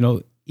that,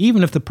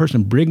 even if the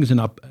person brings an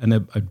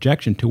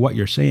objection to what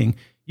you're saying,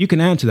 you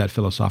can answer that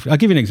philosophically. I'll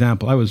give you an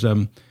example. I was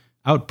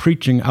out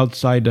preaching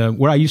outside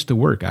where I used to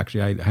work,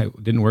 actually. I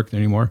didn't work there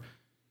anymore.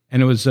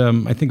 And it was,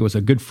 I think it was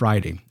a Good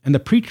Friday. And the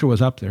preacher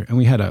was up there, and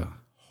we had a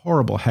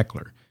horrible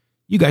heckler.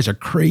 You guys are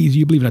crazy.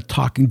 You believe in a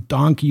talking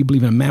donkey. You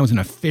believe in a man was in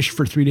a fish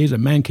for 3 days. A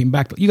man came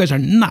back. You guys are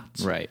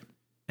nuts. Right.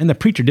 And the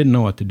preacher didn't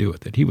know what to do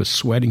with it. He was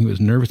sweating. He was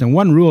nervous. And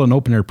one rule in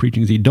open air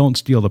preaching is you don't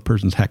steal the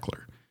person's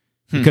heckler,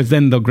 because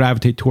then they'll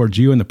gravitate towards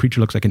you, and the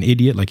preacher looks like an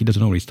idiot, like he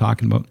doesn't know what he's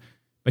talking about.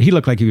 But he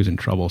looked like he was in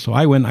trouble. So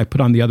I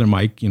put on the other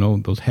mic,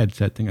 those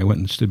headset thing. I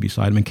went and stood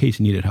beside him in case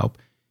he needed help.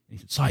 And he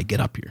said, "Si, get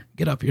up here.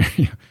 Get up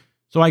here."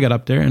 So I got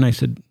up there and I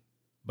said,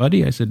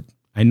 "Buddy," I said,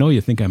 "I know you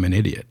think I'm an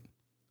idiot."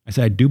 I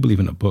said, "I do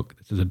believe in a book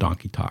that says a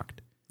donkey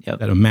talked,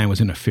 that a man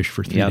was in a fish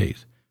for 3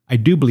 days. I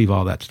do believe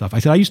all that stuff." I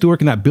said, "I used to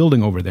work in that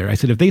building over there." I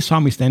said, "If they saw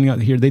me standing out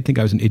here, they'd think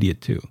I was an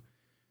idiot too."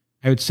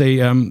 I would say,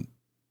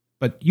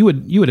 "But you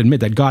would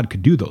admit that God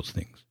could do those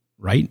things,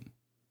 right?"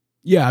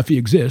 "Yeah, if He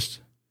exists."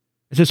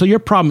 I said, "So your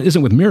problem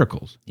isn't with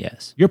miracles.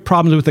 Yes. Your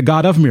problem is with the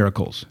God of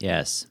miracles."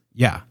 Yes.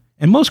 Yeah.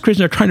 And most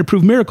Christians are trying to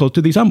prove miracles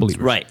to these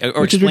unbelievers. Right.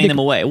 Or explain them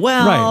away.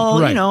 Well,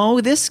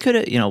 right. This could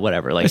have,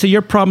 whatever. Like, I said,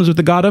 "Your problem is with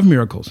the God of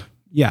miracles."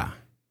 "Yeah."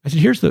 I said,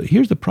 here's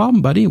the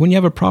problem, buddy. When you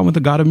have a problem with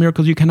the God of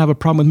miracles, you can have a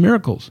problem with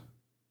miracles.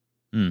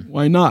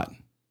 Why not?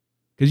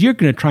 Because you're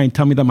going to try and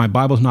tell me that my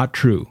Bible's not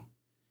true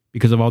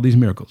because of all these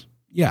miracles.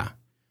 Yeah.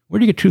 Where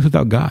do you get truth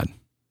without God?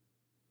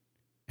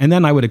 And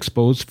then I would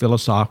expose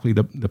philosophically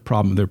the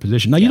problem of their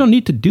position. Now, you don't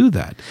need to do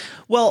that.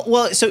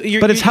 Well, so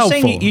but it's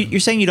helpful. You're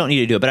saying you don't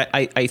need to do it, but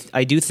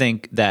I do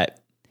think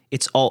that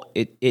it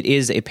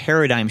is a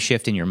paradigm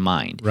shift in your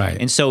mind. Right.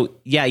 And so,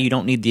 you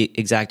don't need the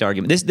exact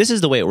argument. This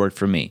is the way it worked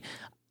for me.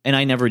 And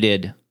I never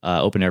did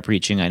open air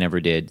preaching. I never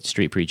did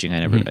street preaching. I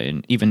never,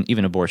 and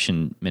even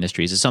abortion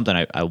ministries is something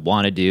I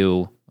want to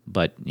do,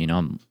 but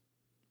I'm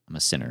a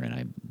sinner and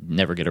I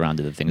never get around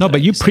to the things. No,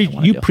 but you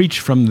preach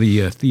from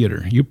the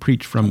theater. You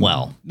preach from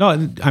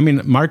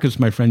Marcus,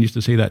 my friend, used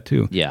to say that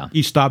too. Yeah,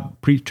 he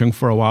stopped preaching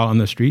for a while on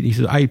the street. He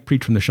said, "I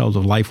preach from the shelves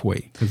of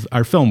Lifeway," because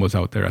our film was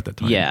out there at the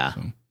time. Yeah.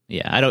 So.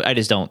 Yeah, I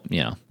just don't,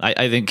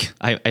 I think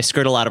I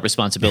skirt a lot of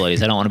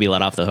responsibilities. I don't want to be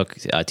let off the hook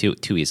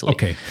too easily.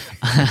 Okay.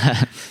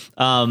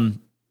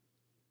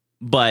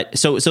 But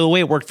so the way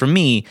it worked for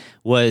me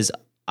was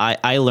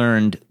I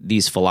learned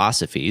these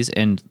philosophies,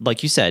 and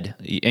like you said,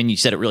 and you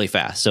said it really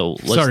fast. So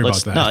sorry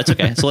about that. No, it's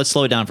okay. So let's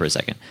slow it down for a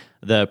second.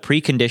 The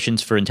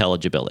preconditions for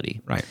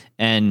intelligibility. Right.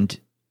 And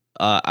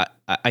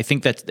I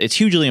think that it's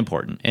hugely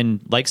important.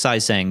 And like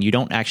Si's saying, you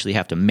don't actually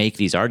have to make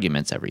these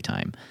arguments every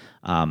time.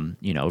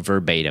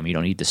 Verbatim. You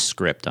don't need the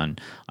script on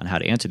how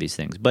to answer these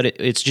things, but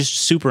it's just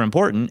super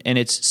important, and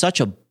it's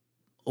such a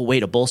way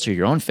to bolster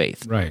your own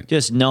faith. Right.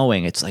 Just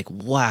knowing it's like,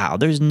 wow,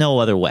 there's no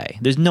other way.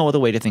 There's no other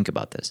way to think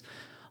about this.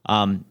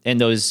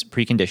 And those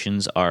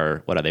preconditions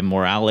are, what are they?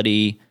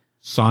 Morality,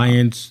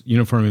 science,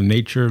 uniform in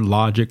nature,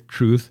 logic,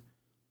 truth.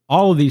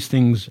 All of these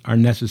things are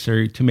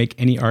necessary to make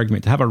any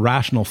argument, to have a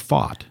rational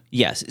thought.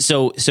 Yes.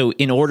 So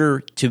in order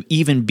to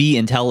even be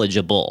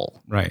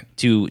intelligible, right,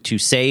 to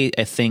say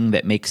a thing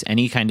that makes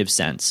any kind of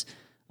sense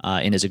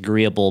and is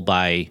agreeable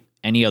by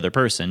any other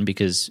person,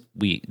 because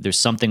there's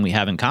something we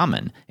have in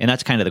common, and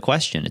that's kind of the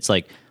question. It's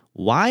like,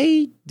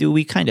 why do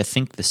we kind of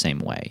think the same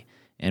way,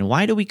 and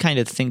why do we kind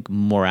of think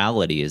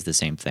morality is the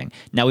same thing?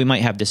 Now, we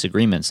might have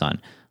disagreements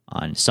on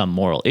some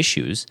moral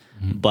issues,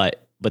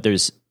 but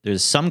there's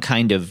some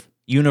kind of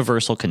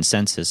universal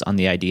consensus on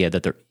the idea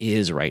that there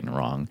is right and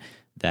wrong,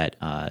 that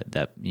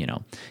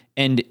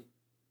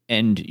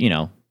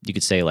you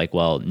could say, like,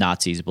 well,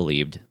 Nazis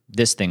believed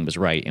this thing was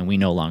right and we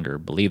no longer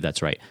believe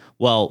that's right.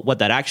 Well, what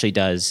that actually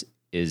does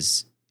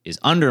is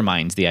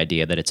undermines the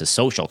idea that it's a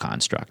social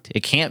construct.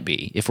 It can't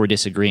be if we're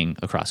disagreeing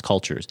across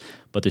cultures,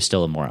 but there's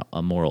still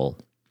a moral.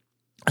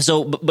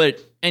 So, but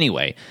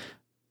anyway,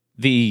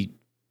 the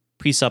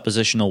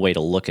presuppositional way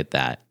to look at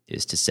that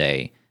is to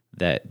say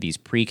that these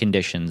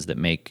preconditions that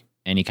make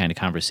any kind of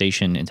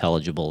conversation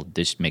intelligible,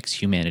 this makes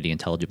humanity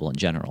intelligible in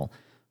general.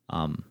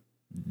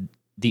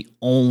 The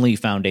only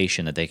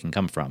foundation that they can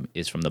come from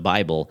is from the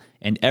Bible,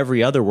 and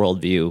every other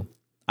worldview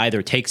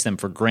either takes them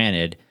for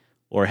granted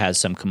or has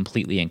some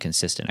completely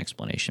inconsistent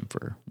explanation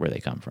for where they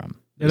come from.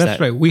 Yeah,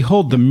 that's right. We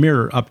hold the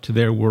mirror up to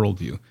their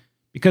worldview,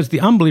 because the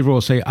unbeliever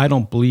will say, I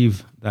don't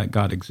believe that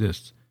God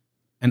exists.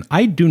 And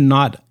I do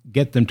not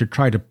get them to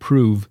try to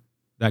prove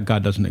that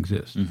God doesn't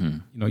exist.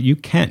 You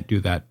can't do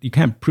that. You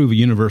can't prove a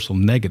universal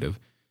negative.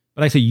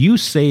 But I say, you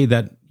say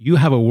that you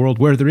have a world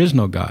where there is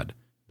no God.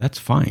 That's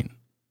fine.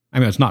 I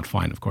mean, it's not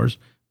fine, of course.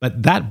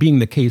 But that being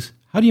the case,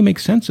 how do you make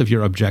sense of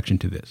your objection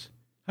to this?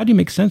 How do you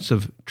make sense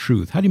of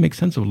truth? How do you make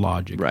sense of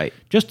logic? Right.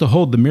 Just to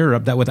hold the mirror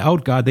up that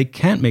without God, they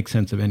can't make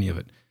sense of any of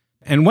it.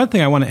 And one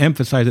thing I want to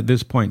emphasize at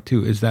this point,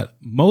 too, is that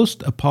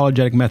most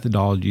apologetic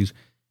methodologies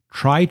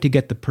try to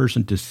get the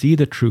person to see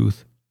the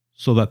truth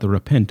so that they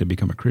repent to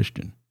become a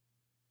Christian.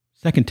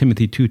 2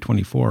 Timothy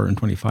 2:24 and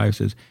 25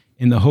 says,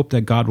 in the hope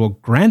that God will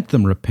grant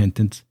them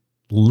repentance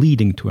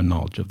leading to a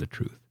knowledge of the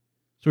truth.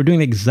 So we're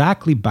doing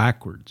exactly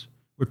backwards.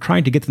 We're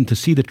trying to get them to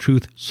see the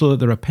truth so that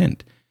they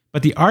repent.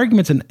 But the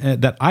arguments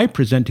that I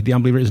present to the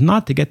unbeliever is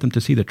not to get them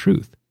to see the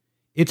truth.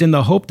 It's in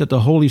the hope that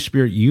the Holy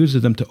Spirit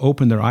uses them to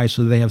open their eyes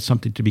so that they have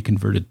something to be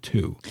converted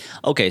to.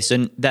 Okay,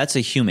 so that's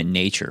a human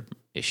nature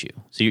issue.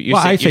 So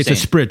I say it's a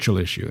spiritual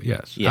issue.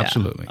 Yes, yeah,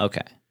 absolutely.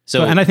 Okay.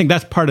 And I think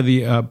that's part of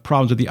the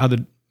problems with the other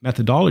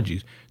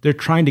methodologies. They're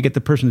trying to get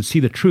the person to see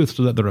the truth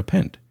so that they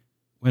repent,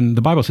 when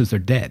the Bible says they're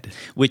dead.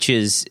 Which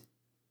is,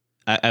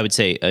 I would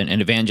say,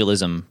 an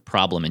evangelism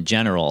problem in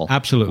general.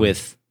 Absolutely.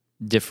 With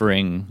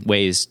differing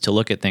ways to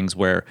look at things,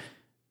 where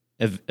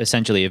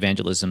essentially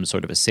evangelism is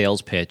sort of a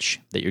sales pitch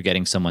that you're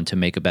getting someone to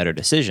make a better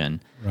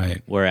decision.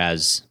 Right.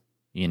 Whereas,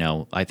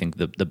 I think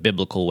the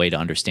biblical way to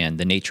understand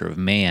the nature of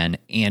man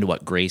and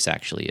what grace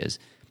actually is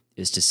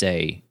to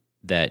say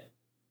that,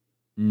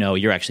 no,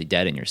 you're actually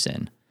dead in your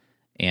sin.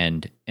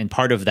 And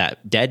part of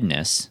that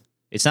deadness,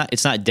 it's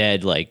not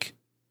dead like,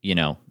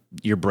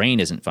 your brain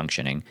isn't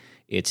functioning.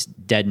 It's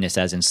deadness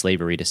as in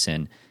slavery to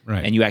sin.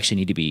 Right. And you actually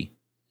need to be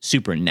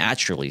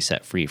supernaturally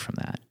set free from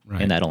that.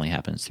 Right. And that only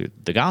happens through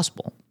the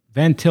gospel.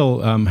 Van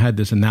Til had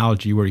this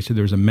analogy where he said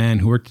there was a man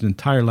who worked his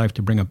entire life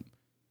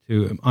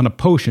on a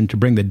potion to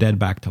bring the dead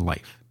back to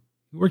life.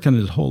 He worked on it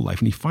his whole life,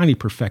 and he finally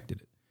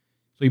perfected it.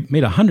 So he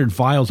made 100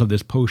 vials of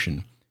this potion,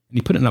 and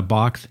he put it in a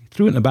box, he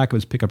threw it in the back of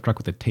his pickup truck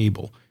with a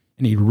table,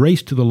 and he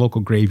raced to the local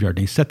graveyard,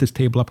 and he set this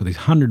table up with these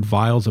 100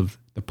 vials of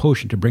the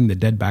potion to bring the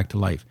dead back to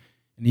life.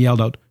 And he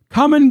yelled out,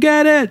 "Come and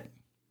get it!"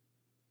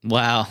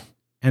 Wow.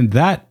 And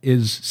that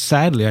is,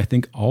 sadly, I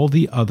think, all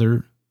the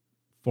other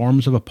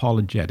forms of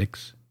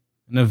apologetics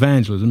and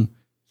evangelism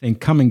saying,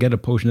 come and get a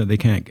potion that they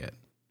can't get.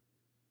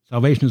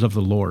 Salvation is of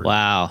the Lord.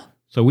 Wow.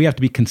 So we have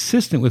to be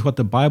consistent with what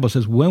the Bible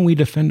says when we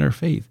defend our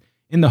faith,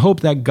 in the hope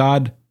that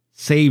God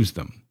saves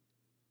them,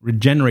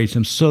 regenerates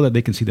them so that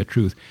they can see the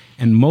truth.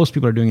 And most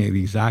people are doing it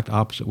the exact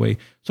opposite way.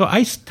 So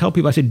I tell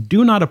people, I say,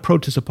 do not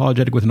approach this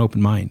apologetic with an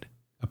open mind.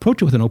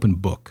 Approach it with an open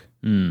book.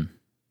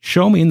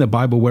 Show me in the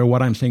Bible where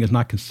what I'm saying is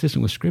not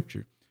consistent with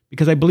Scripture.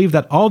 Because I believe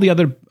that all the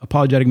other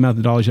apologetic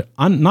methodologies,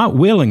 not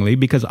willingly,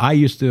 because I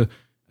used to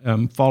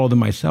follow them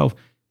myself,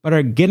 but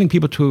are getting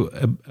people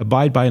to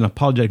abide by an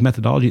apologetic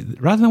methodology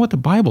rather than what the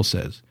Bible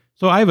says.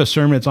 So I have a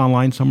sermon, it's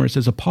online somewhere, it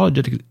says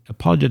apologetics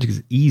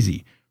is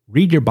easy.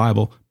 Read your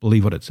Bible,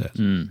 believe what it says.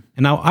 And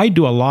now I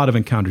do a lot of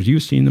encounters.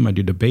 You've seen them. I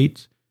do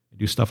debates. I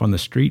do stuff on the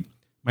street.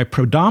 My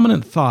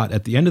predominant thought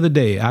at the end of the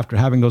day after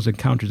having those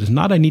encounters is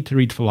not I need to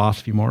read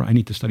philosophy more. I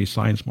need to study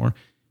science more.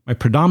 My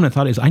predominant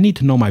thought is I need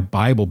to know my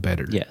Bible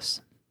better.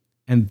 Yes.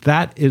 And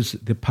that is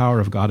the power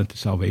of God into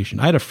salvation.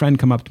 I had a friend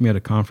come up to me at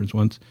a conference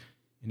once,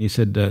 and he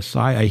said,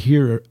 Sai, I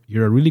hear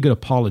you're a really good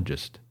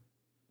apologist.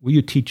 Will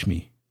you teach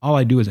me? All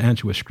I do is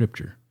answer with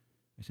Scripture.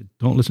 I said,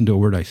 don't listen to a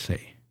word I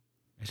say.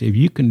 I say, if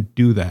you can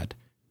do that,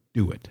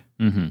 do it.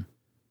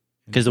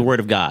 Because the Word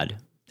of God,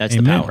 that's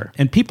Amen. the power.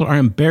 And people are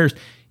embarrassed.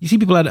 You see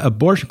people at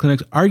abortion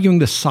clinics arguing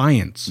the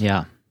science.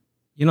 Yeah.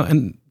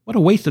 And what a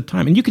waste of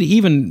time. And you could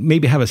even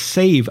maybe have a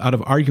save out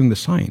of arguing the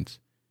science.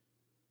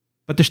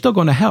 But they're still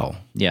going to hell.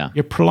 Yeah.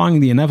 You're prolonging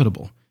the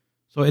inevitable.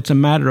 So it's a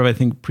matter of, I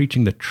think,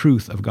 preaching the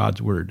truth of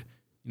God's Word.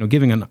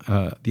 Giving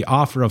the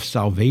offer of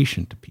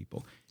salvation to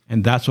people.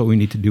 And that's what we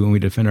need to do when we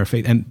defend our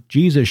faith. And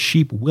Jesus'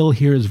 sheep will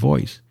hear his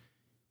voice.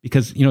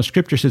 Because,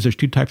 Scripture says there's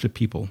two types of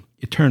people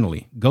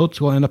eternally. Goats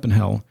who will end up in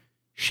hell,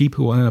 sheep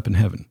who will end up in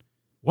heaven.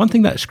 One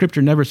thing that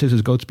Scripture never says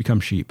is goats become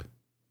sheep.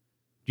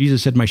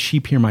 Jesus said, my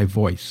sheep hear my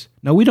voice.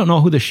 Now, we don't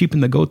know who the sheep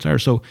and the goats are,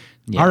 so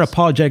our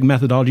apologetic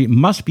methodology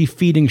must be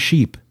feeding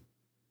sheep.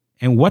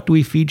 And what do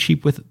we feed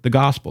sheep with? The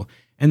gospel.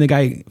 And the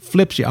guy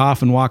flips you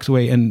off and walks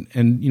away, and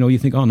you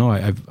think, oh, no,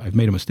 I've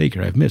made a mistake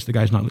here. I've missed. The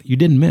guy's not. You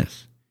didn't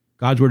miss.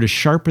 God's word is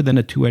sharper than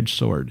a two-edged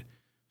sword.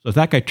 So if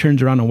that guy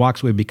turns around and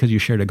walks away because you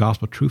shared a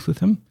gospel truth with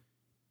him,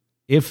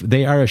 if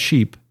they are a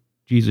sheep,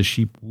 Jesus'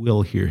 sheep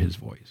will hear his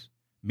voice.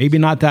 Maybe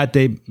not that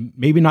day,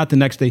 maybe not the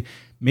next day,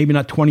 maybe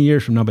not 20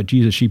 years from now, but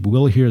Jesus' sheep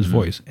will hear his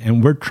voice.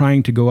 And we're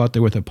trying to go out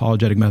there with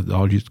apologetic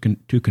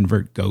methodologies to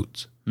convert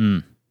goats.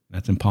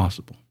 That's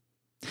impossible.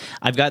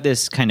 I've got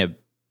this kind of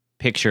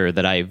picture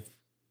that I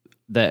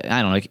don't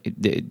know,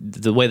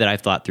 the way that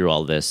I've thought through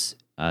all this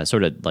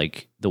sort of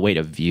like the way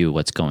to view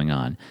what's going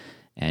on.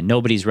 And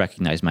nobody's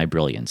recognized my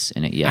brilliance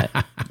in it yet.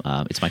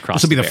 It's my cross.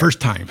 This will be the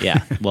first time.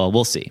 Yeah. Well,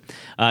 we'll see.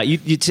 Tell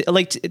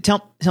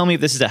me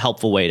if this is a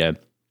helpful way to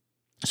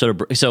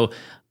sort of. So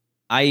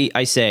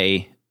I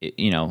say,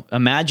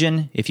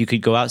 imagine if you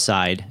could go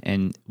outside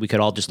and we could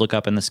all just look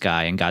up in the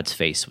sky and God's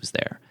face was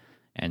there.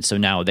 And so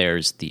now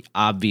there's the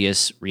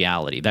obvious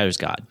reality. There's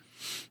God.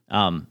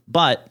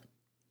 But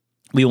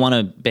we want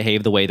to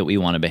behave the way that we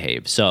want to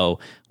behave. So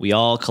we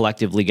all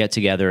collectively get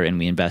together and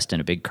we invest in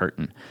a big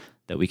curtain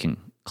that we can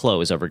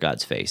close over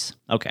God's face.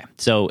 Okay.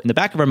 So in the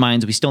back of our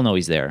minds, we still know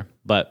he's there,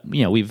 but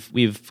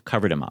we've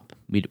covered him up.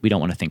 We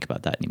don't want to think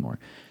about that anymore.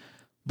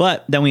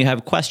 But then we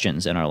have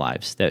questions in our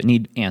lives that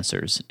need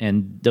answers,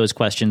 and those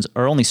questions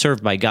are only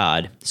served by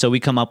God. So we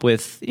come up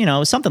with,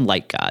 something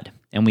like God,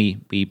 and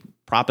we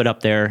prop it up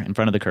there in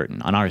front of the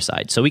curtain on our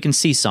side so we can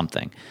see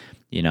something.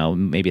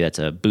 Maybe that's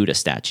a Buddha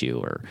statue,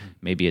 or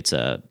maybe it's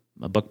a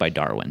book by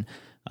Darwin,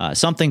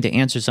 something to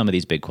answer some of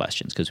these big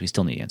questions, because we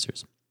still need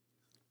answers.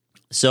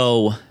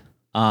 So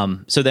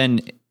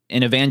then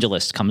an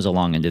evangelist comes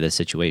along into this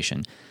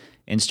situation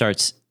and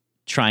starts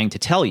trying to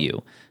tell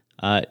you,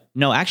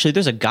 no, actually,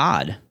 there's a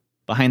God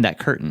behind that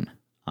curtain,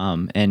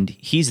 and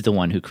he's the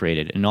one who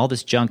created it, and all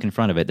this junk in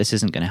front of it, this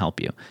isn't going to help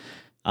you.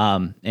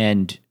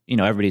 And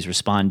everybody's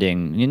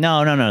responding,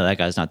 no, that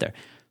guy's not there.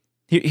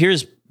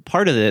 Here's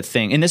part of the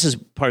thing, and this is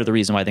part of the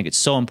reason why I think it's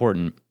so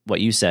important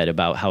what you said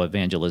about how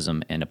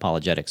evangelism and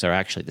apologetics are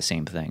actually the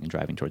same thing and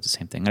driving towards the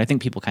same thing. And I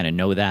think people kind of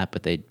know that,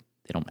 but they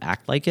don't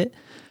act like it.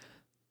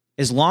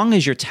 As long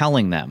as you're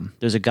telling them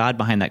there's a God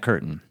behind that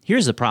curtain,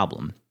 here's the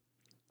problem.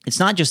 It's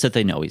not just that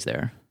they know he's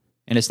there,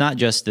 and it's not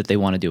just that they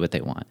want to do what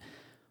they want.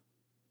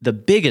 The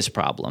biggest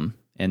problem,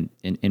 in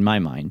my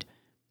mind,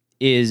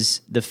 is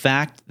the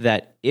fact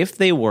that if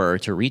they were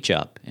to reach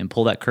up and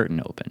pull that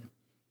curtain open,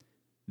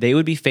 they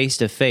would be face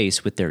to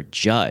face with their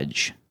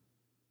judge,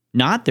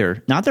 not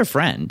their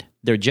friend,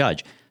 their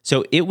judge.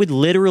 So it would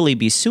literally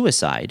be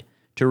suicide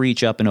to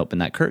reach up and open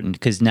that curtain,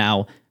 because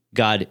now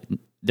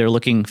they're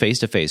looking face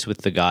to face with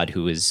the God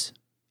who is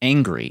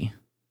angry,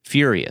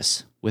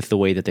 furious with the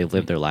way that they've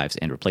lived their lives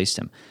and replaced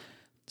him.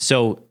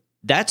 So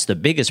that's the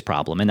biggest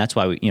problem, and that's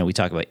why we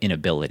talk about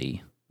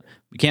inability.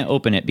 We can't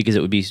open it because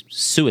it would be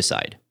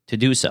suicide to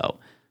do so.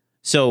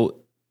 So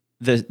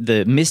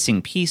the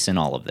missing piece in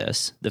all of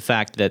this, the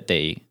fact that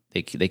they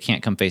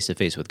can't come face to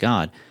face with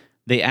God,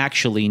 they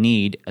actually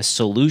need a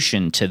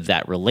solution to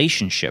that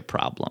relationship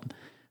problem.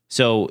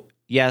 So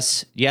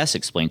yes,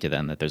 explain to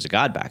them that there's a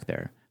God back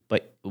there,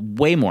 but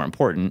way more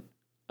important,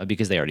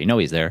 because they already know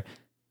he's there,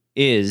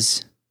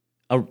 is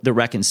the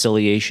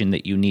reconciliation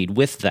that you need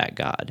with that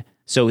God.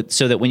 So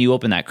that when you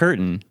open that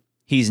curtain,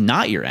 he's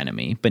not your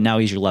enemy, but now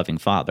he's your loving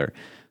Father.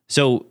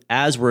 So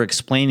as we're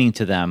explaining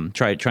to them,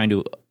 trying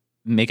to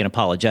make an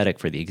apologetic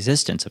for the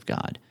existence of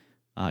God,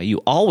 you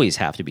always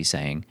have to be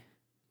saying,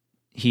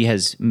 he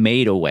has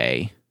made a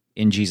way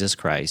in Jesus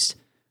Christ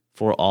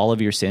for all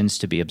of your sins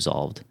to be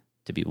absolved,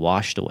 to be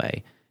washed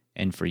away,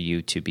 and for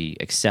you to be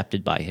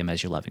accepted by him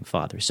as your loving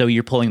Father. So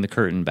you're pulling the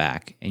curtain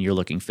back, and you're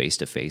looking face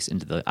to face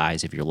into the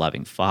eyes of your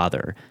loving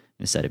Father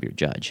instead of your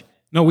judge.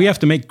 No, we have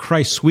to make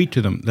Christ sweet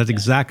to them. That's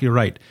exactly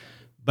right.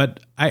 But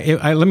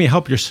let me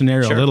help your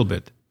scenario a little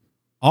bit.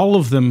 All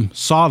of them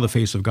saw the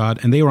face of God,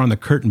 and they were on the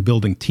curtain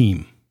building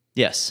team.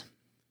 Yes.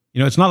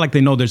 It's not like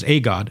they know there's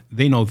a God.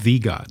 They know the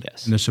God.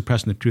 Yes. And they're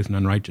suppressing the truth and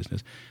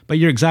unrighteousness. But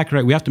you're exactly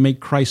right. We have to make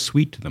Christ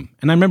sweet to them.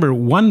 And I remember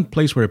one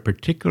place where it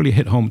particularly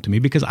hit home to me,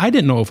 because I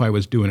didn't know if I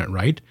was doing it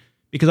right,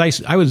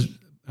 because I was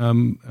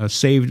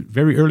saved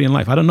very early in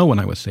life. I don't know when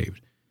I was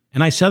saved.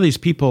 And I saw these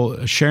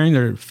people sharing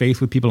their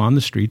faith with people on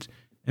the streets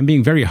and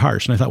being very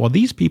harsh. And I thought, well,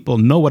 these people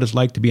know what it's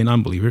like to be an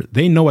unbeliever.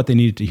 They know what they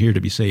needed to hear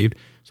to be saved.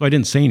 So I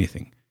didn't say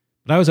anything.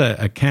 But I was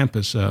at a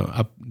campus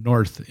up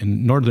north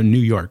in northern New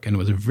York, and it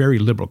was a very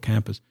liberal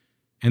campus.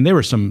 And there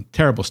was some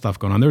terrible stuff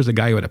going on. There was a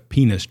guy who had a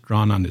penis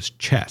drawn on his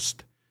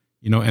chest,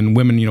 and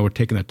women, were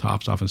taking their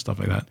tops off and stuff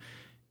like that.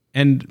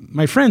 And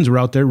my friends were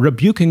out there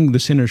rebuking the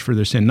sinners for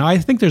their sin. Now, I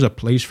think there's a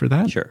place for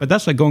that. Sure. But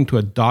that's like going to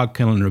a dog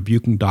kennel and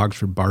rebuking dogs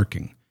for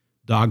barking.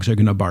 Dogs are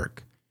going to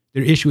bark.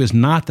 Their issue is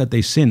not that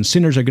they sin.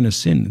 Sinners are going to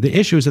sin. The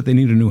issue is that they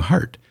need a new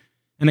heart.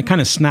 And it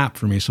kind of snapped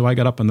for me. So I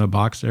got up on the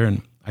box there,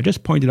 and I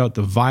just pointed out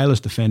the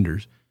vilest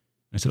offenders.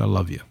 I said, I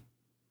love you.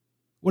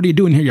 What are you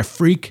doing here, you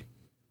freak?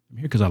 I'm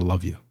here because I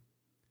love you.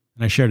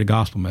 And I shared a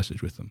gospel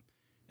message with them.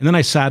 And then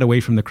I sat away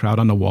from the crowd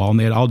on the wall, and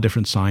they had all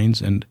different signs.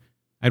 And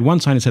I had one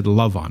sign that said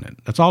love on it.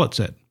 That's all it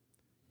said.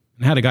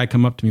 And I had a guy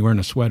come up to me wearing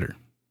a sweater.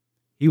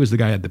 He was the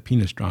guy who had the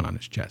penis drawn on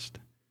his chest.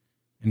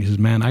 And he says,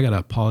 man, I got to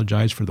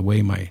apologize for the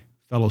way my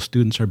fellow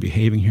students are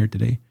behaving here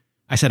today.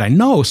 I said, I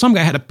know. Some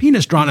guy had a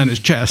penis drawn on his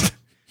chest.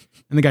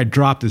 And the guy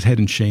dropped his head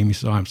in shame. He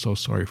said, oh, I'm so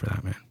sorry for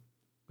that, man.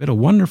 We had a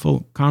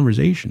wonderful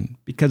conversation,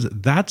 because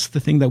that's the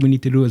thing that we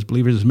need to do as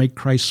believers, is make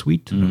Christ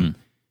sweet to them.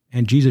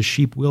 And Jesus'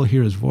 sheep will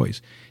hear his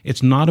voice.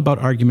 It's not about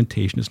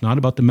argumentation. It's not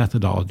about the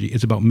methodology.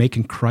 It's about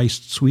making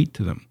Christ sweet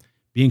to them,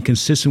 being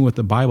consistent with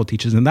the Bible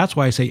teaches. And that's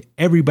why I say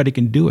everybody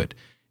can do it.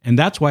 And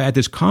that's why at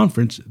this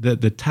conference, the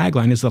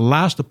tagline is the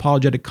last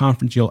apologetic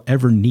conference you'll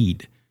ever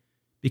need.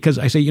 Because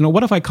I say,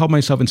 what if I called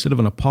myself, instead of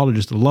an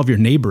apologist, the love your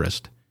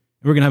neighborist?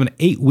 And we're going to have an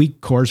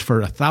 8-week course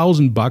for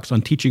 $1,000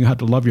 on teaching you how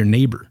to love your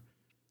neighbor.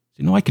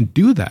 I can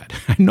do that.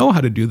 I know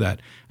how to do that.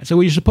 I said,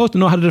 well, you're supposed to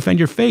know how to defend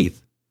your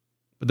faith.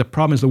 But the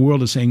problem is the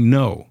world is saying,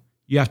 no,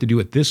 you have to do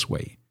it this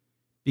way.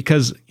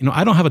 Because,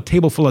 I don't have a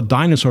table full of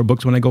dinosaur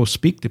books when I go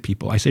speak to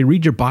people. I say,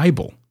 read your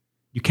Bible.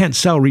 You can't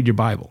read your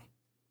Bible.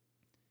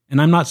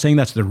 And I'm not saying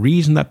that's the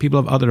reason that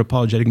people have other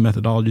apologetic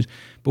methodologies.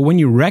 But when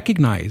you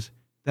recognize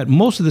that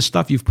most of the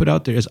stuff you've put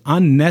out there is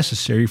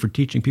unnecessary for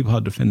teaching people how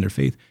to defend their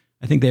faith,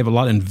 I think they have a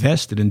lot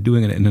invested in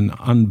doing it in an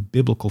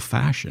unbiblical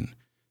fashion.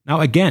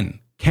 Now, again,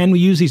 can we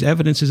use these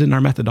evidences in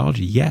our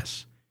methodology?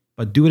 Yes.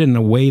 But do it in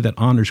a way that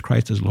honors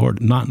Christ as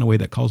Lord, not in a way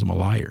that calls him a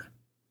liar.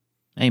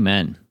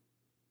 Amen.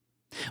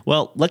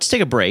 Well, let's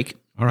take a break,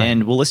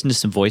 and we'll listen to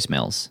some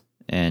voicemails,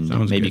 and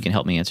maybe you can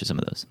help me answer some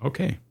of those.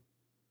 Okay.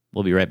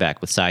 We'll be right back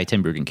with Cy,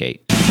 Ten Bruggen,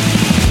 Kate.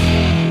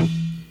 I'm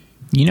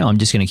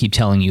just going to keep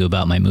telling you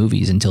about my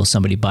movies until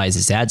somebody buys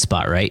this ad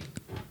spot, right?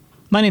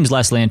 My name's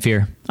Les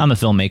Lanfear. I'm a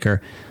filmmaker.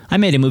 I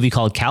made a movie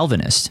called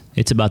Calvinist.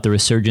 It's about the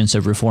resurgence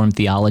of Reformed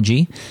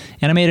theology.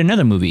 And I made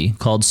another movie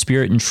called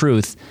Spirit and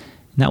Truth.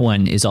 That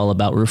one is all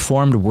about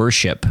Reformed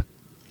worship.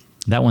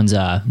 That one's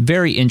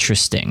very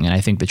interesting, and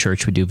I think the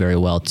church would do very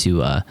well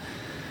to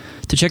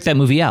check that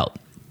movie out.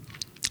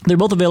 They're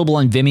both available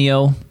on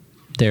Vimeo.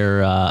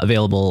 They're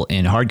available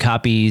in hard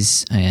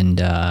copies, and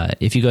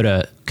if you go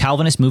to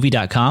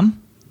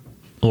calvinistmovie.com,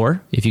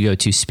 or if you go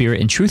to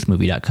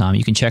spiritandtruthmovie.com,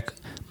 you can check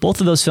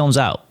both of those films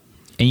out,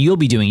 and you'll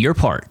be doing your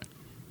part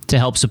to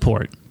help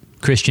support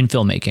Christian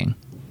filmmaking.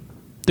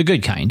 The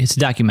good kind. It's a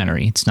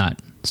documentary. It's not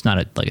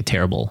like a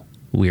terrible,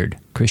 weird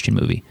Christian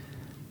movie.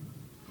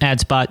 Ad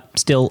spot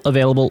still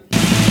available.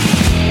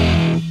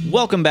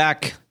 Welcome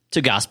back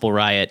to Gospel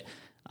Riot.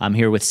 I'm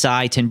here with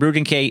Cy, Ten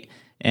Bruggen, Kate,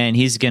 and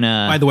he's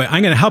gonna... By the way,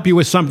 I'm going to help you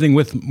with something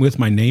with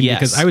my name,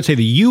 because I would say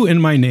the U in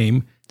my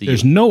name,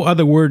 there's no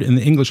other word in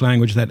the English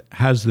language that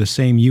has the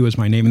same U as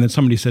my name, and then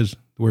somebody says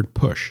the word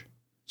push.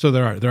 So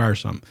there are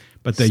some.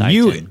 But the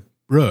U...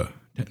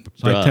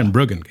 Cy, Ten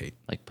Bruggen, Kate.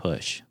 Like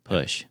push.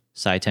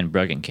 Cy, Ten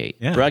Bruggen, Kate.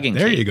 Yeah, Bruggen,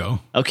 there Kate. You go.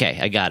 Okay,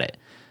 I got it.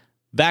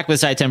 Back with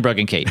Cy, Ten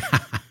Bruggen, Kate.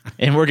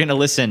 And we're going to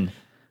listen.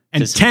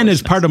 And 10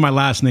 is part of my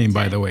last name,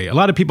 by the way. A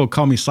lot of people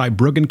call me Cy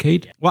Bruggen,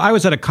 Kate. Well, I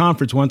was at a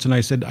conference once, and I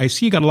said, I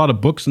see you got a lot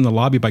of books in the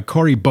lobby by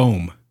Corey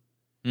Boehm.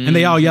 And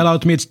they all yell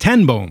out to me, it's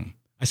Ten Boehm.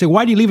 I say,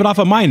 why do you leave it off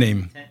of my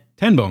name?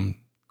 Ten Boehm.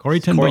 Corey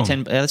Ten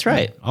Boehm. That's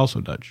right. Yeah,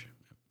 also Dutch.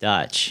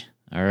 Dutch.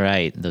 All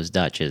right. Those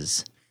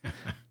Dutches.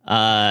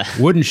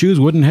 Wooden shoes,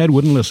 wooden head,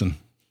 wouldn't listen.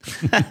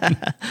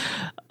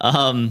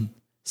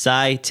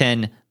 Cy,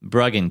 Ten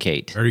Bruggen,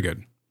 Kate. Very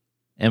good.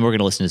 And we're going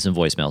to listen to some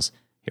voicemails.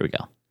 Here we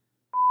go.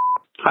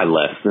 Hi,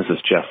 Les. This is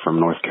Jeff from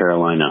North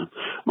Carolina.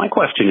 My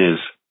question is,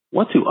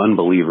 what do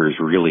unbelievers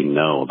really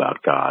know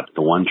about God,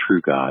 the one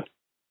true God?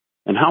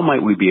 And how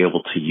might we be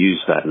able to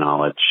use that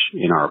knowledge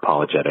in our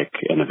apologetic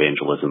and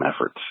evangelism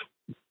efforts?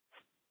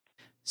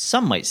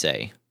 Some might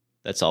say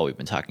that's all we've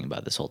been talking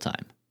about this whole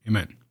time.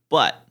 Amen.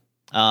 But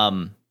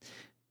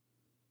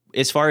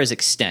as far as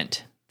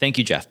extent, thank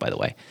you, Jeff, by the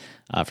way,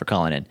 for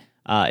calling in.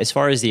 As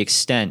far as the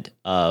extent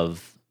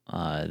of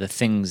the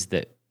things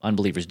that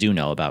unbelievers do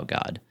know about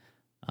God,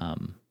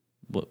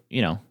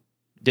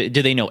 do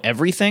they know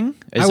everything?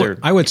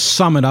 I would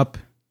sum it up: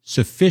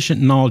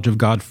 sufficient knowledge of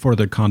God for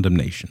their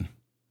condemnation.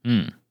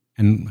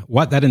 And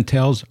what that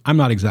entails, I'm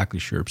not exactly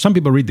sure. Some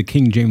people read the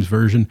King James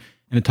Version,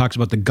 and it talks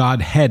about the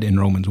Godhead in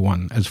Romans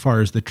 1 as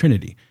far as the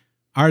Trinity.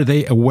 Are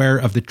they aware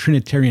of the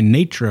Trinitarian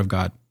nature of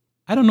God?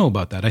 I don't know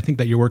about that. I think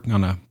that you're working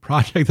on a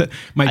project that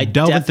might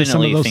delve into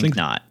some of those things.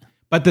 Not.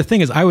 But the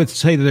thing is, I would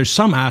say that there's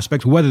some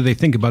aspects, whether they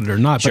think about it or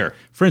not. Sure. But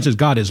for instance,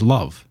 God is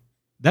love.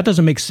 That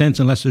doesn't make sense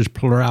unless there's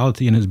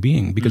plurality in his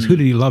being, because who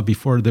did he love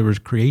before there was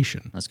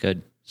creation? That's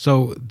good.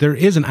 So there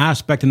is an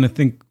aspect, and I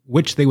think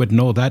which they would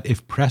know that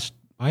if pressed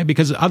by,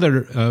 because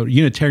other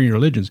Unitarian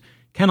religions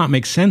cannot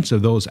make sense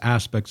of those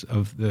aspects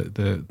of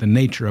the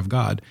nature of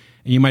God.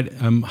 And you might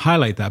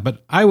highlight that.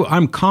 But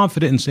I'm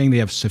confident in saying they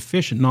have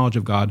sufficient knowledge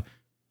of God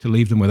to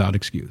leave them without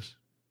excuse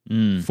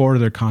for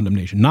their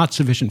condemnation, not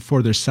sufficient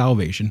for their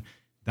salvation.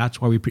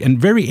 That's why we and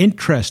very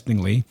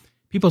interestingly,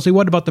 people say,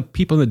 what about the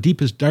people in the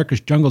deepest,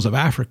 darkest jungles of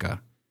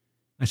Africa?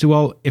 I said,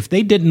 well, if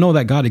they didn't know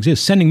that God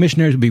exists, sending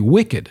missionaries would be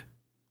wicked.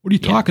 What are you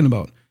talking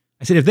about?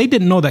 I said, if they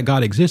didn't know that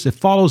God exists, it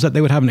follows that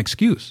they would have an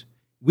excuse.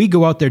 We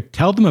go out there,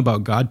 tell them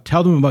about God,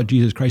 tell them about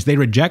Jesus Christ. They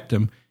reject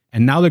him,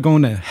 and now they're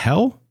going to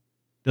hell?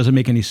 Doesn't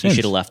make any sense. You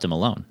should have left him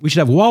alone. We should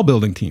have wall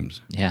building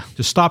teams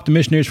to stop the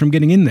missionaries from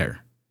getting in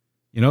there.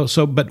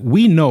 But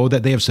we know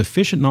that they have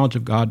sufficient knowledge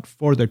of God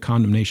for their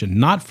condemnation,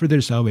 not for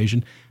their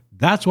salvation.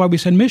 That's why we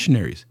send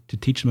missionaries, to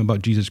teach them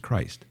about Jesus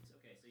Christ.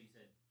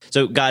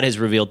 So God has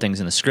revealed things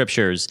in the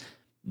scriptures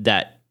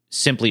that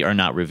simply are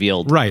not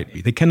revealed.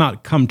 Right. They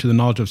cannot come to the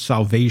knowledge of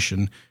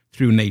salvation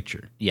through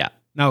nature. Yeah.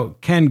 Now,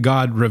 can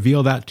God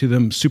reveal that to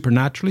them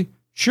supernaturally?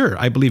 Sure,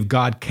 I believe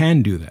God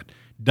can do that.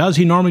 Does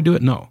he normally do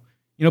it? No.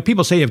 You know,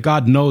 people say if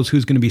God knows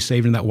who's going to be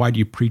saved and that, why do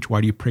you preach?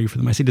 Why do you pray for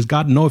them? I say, does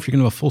God know if you're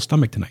going to have a full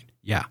stomach tonight?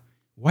 Yeah.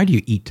 Why do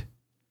you eat?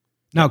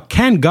 Now,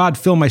 can God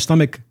fill my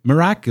stomach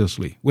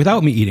miraculously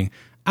without me eating?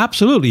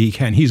 Absolutely he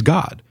can. He's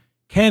God.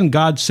 Can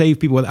God save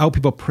people without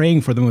people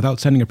praying for them, without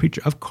sending a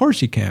preacher? Of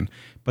course he can.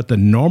 But the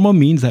normal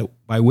means that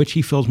by which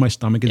he fills my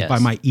stomach is by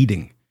my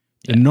eating.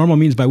 The normal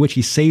means by which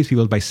he saves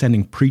people is by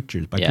sending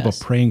preachers, by people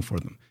praying for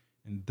them.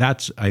 And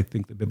that's, I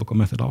think, the biblical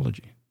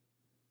methodology.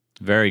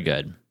 Very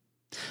good.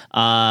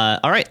 All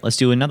right, let's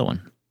do another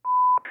one.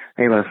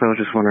 Hey, Les, I was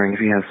just wondering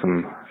if you have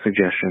some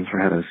suggestions for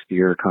how to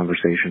steer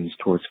conversations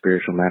towards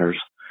spiritual matters,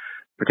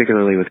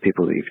 particularly with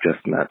people that you've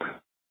just met.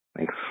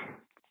 Thanks.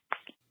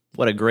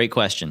 What a great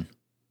question.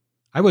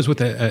 I was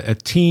with a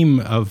team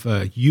of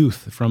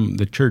youth from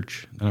the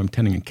church that I'm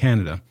attending in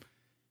Canada,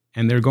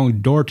 and they're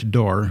going door to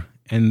door,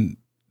 and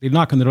they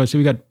knock on the door and say,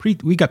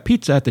 we got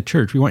pizza at the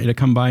church. We want you to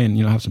come by and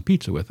have some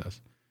pizza with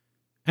us.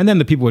 And then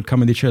the people would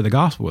come and they'd share the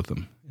gospel with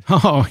them.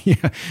 Oh,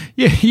 yeah,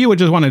 you would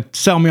just want to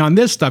sell me on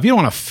this stuff. You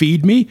don't want to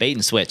feed me. Bait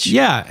and switch.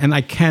 Yeah, and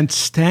I can't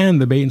stand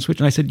the bait and switch.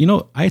 And I said,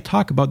 I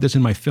talk about this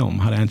in my film,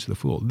 How to Answer the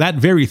Fool. That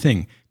very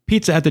thing,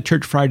 pizza at the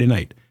church Friday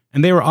night.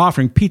 And they were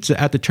offering pizza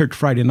at the church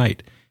Friday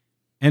night.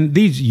 And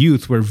these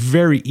youth were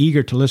very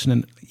eager to listen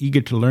and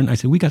eager to learn. I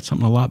said, we got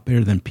something a lot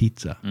better than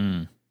pizza.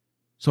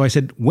 So I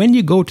said, when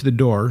you go to the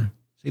door,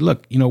 say,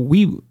 look,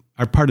 we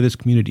are part of this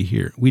community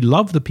here. We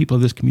love the people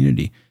of this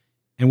community,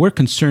 and we're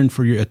concerned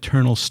for your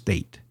eternal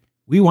state.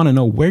 We want to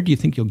know, where do you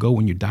think you'll go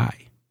when you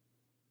die?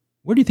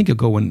 Where do you think you'll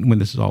go when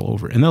this is all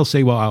over? And they'll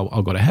say, well,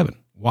 I'll go to heaven.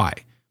 Why?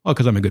 Well,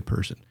 because I'm a good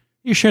person.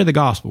 You share the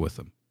gospel with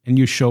them, and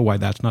you show why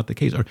that's not the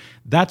case. Or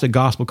that's a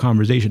gospel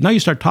conversation. Now you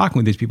start talking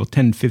with these people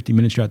 10, 15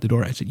 minutes, you're at the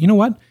door. I said, you know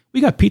what?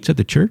 We got pizza at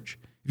the church.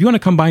 If you want to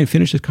come by and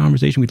finish this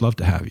conversation, we'd love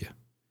to have you.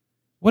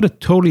 What a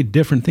totally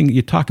different thing.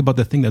 You talk about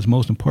the thing that's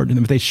most important to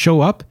them. If they show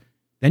up,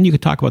 then you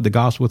could talk about the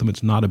gospel with them.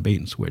 It's not a bait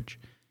and switch.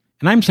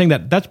 And I'm saying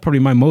that that's probably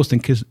my most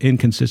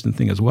inconsistent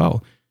thing as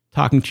well.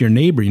 Talking to your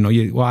neighbor,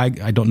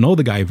 I don't know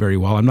the guy very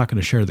well. I'm not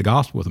going to share the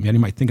gospel with him. He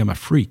might think I'm a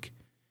freak.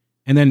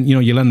 And then,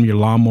 you lend him your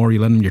lawnmower,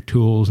 you lend him your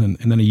tools. And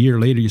then a year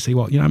later you say,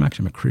 well, I'm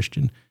a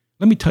Christian.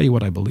 Let me tell you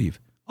what I believe.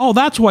 Oh,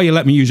 that's why you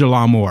let me use your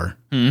lawnmower.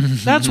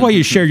 That's why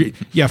you share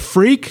you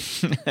freak.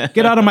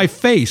 Get out of my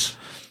face.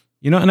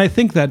 And I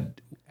think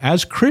that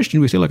as Christian,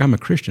 we say, look, I'm a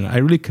Christian.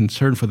 I'm really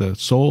concerned for the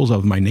souls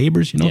of my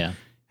neighbors, Yeah.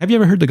 Have you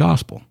ever heard the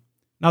gospel?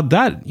 Now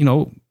that,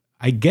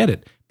 I get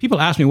it. People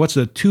ask me, what's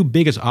the two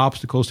biggest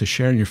obstacles to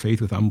sharing your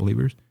faith with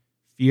unbelievers?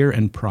 Fear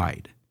and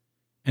pride.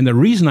 And the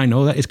reason I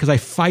know that is because I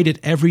fight it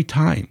every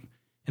time.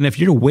 And if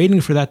you're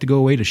waiting for that to go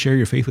away to share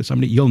your faith with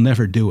somebody, you'll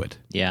never do it.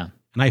 Yeah.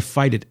 And I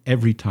fight it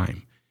every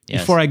time.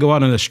 Yes. Before I go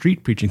out on a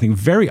street preaching thing,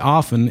 very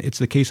often it's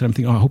the case that I'm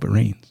thinking, I hope it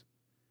rains.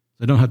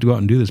 I don't have to go out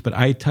and do this. But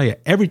I tell you,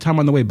 every time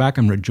on the way back,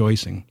 I'm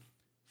rejoicing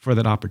for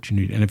that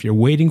opportunity. And if you're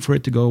waiting for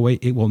it to go away,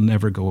 it will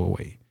never go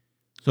away.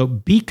 So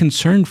be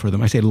concerned for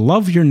them. I say,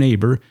 love your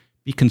neighbor,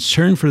 be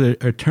concerned for their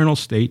eternal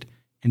state,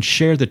 and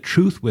share the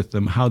truth with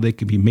them, how they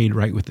can be made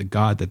right with the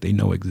God that they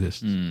know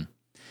exists.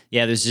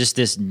 Yeah, there's just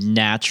this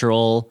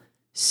natural,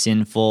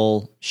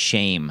 sinful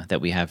shame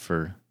that we have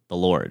for the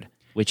Lord,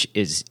 which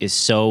is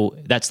so,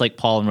 that's like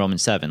Paul in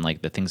Romans 7,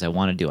 like the things I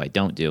want to do, I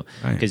don't do.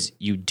 Because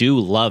you do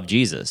love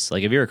Jesus.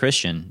 Like if you're a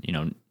Christian,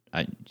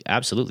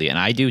 absolutely. And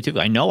I do too.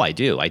 I know I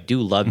do. I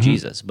do love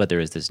Jesus, but there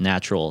is this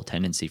natural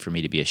tendency for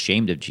me to be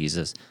ashamed of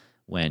Jesus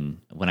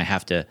when I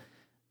have to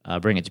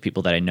bring it to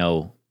people that I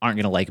know aren't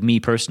going to like me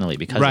personally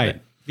because of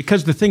it.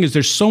 Because the thing is,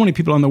 there's so many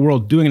people in the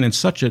world doing it in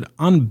such an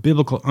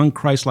unbiblical,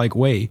 unchrist-like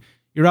way.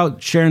 You're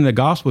out sharing the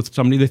gospel with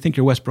somebody, they think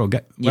you're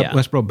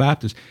Westboro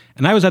Baptist.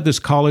 And I was at this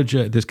college,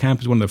 this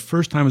campus, one of the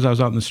first times I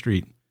was out in the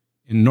street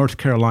in North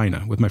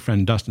Carolina with my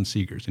friend Dustin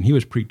Seegers, and he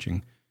was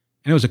preaching.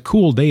 And it was a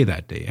cool day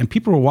that day, and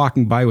people were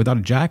walking by without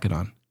a jacket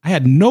on. I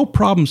had no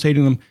problem saying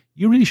to them,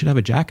 you really should have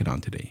a jacket on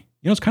today.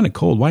 It's kind of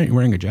cold. Why aren't you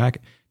wearing a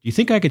jacket? Do you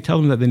think I could tell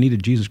them that they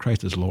needed Jesus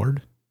Christ as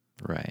Lord?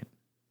 Right.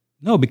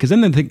 No, because then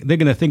they're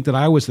going to think that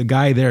I was the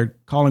guy there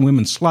calling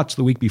women sluts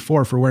the week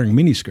before for wearing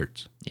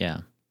miniskirts.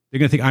 Yeah. They're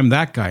going to think I'm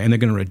that guy, and they're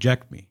going to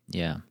reject me.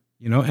 Yeah.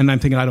 And I'm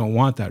thinking I don't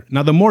want that.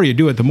 Now, the more you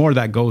do it, the more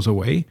that goes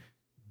away,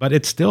 but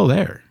it's still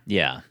there.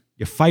 Yeah.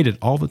 You fight it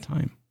all the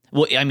time.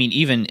 Well, I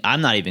mean, I'm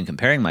not even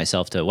comparing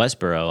myself to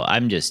Westboro.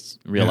 I'm just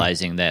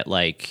realizing that,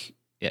 like,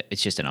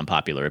 it's just an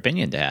unpopular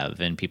opinion to have,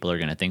 and people are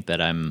going to think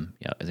that I'm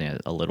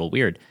a little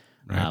weird,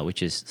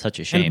 which is such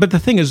a shame. But the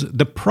thing is,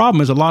 the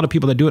problem is a lot of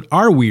people that do it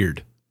are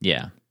weird.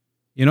 Yeah.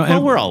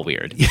 And we're all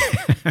weird.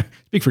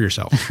 Speak for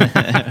yourself.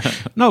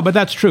 No, but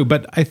that's true.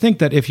 But I think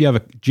that if you have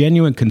a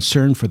genuine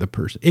concern for the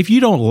person, if you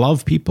don't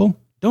love people,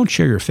 don't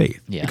share your faith.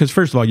 Yeah. Because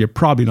first of all, you're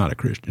probably not a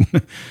Christian.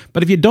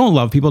 But if you don't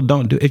love people,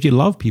 don't do it. If you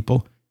love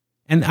people,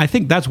 and I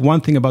think that's one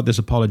thing about this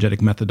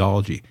apologetic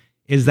methodology,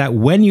 is that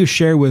when you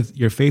share with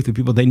your faith with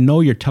people, they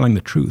know you're telling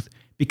the truth.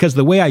 Because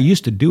the way I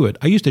used to do it,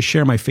 I used to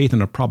share my faith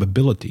on a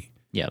probability.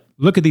 Yep.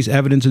 Look at these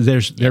evidences.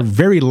 They're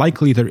very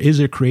likely there is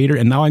a creator,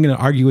 and now I'm going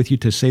to argue with you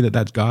to say that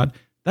that's God.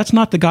 That's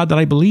not the God that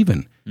I believe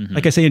in.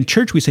 Like I say, in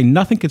church, we say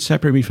nothing could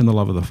separate me from the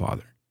love of the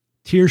Father.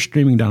 tears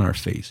streaming down our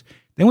face.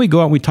 Then we go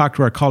out and we talk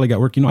to our colleague at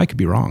work. I could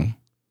be wrong.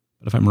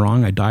 But if I'm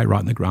wrong, I die,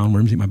 rot in the ground,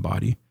 worms eat my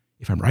body.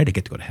 If I'm right, I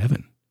get to go to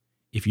heaven.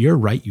 If you're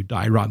right, you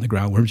die, rot in the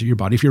ground, worms eat your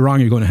body. If you're wrong,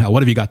 you're going to hell.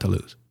 What have you got to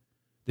lose?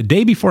 The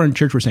day before in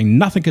church, we're saying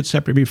nothing could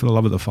separate me from the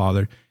love of the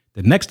Father.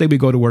 The next day we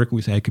go to work and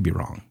we say, I could be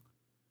wrong.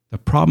 The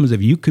problem is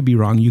if you could be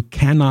wrong, you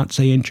cannot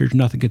say in church,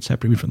 nothing could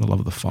separate me from the love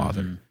of the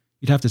Father. Mm-hmm.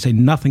 You'd have to say,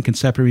 nothing can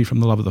separate me from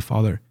the love of the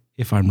Father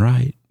if I'm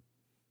right.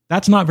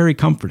 That's not very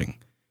comforting.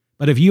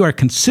 But if you are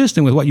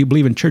consistent with what you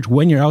believe in church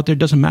when you're out there, it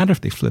doesn't matter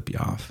if they flip you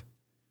off.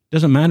 It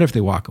doesn't matter if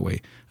they walk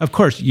away. Of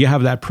course, you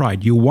have that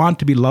pride. You want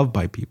to be loved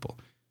by people.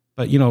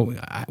 But,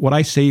 what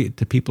I say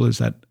to people is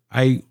that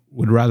I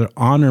would rather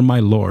honor my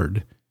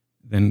Lord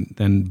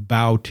than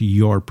bow to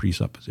your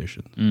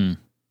presuppositions. Mm.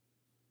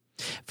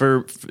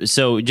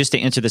 So just to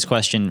answer this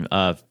question,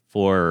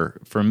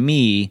 for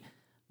me,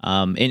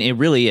 and it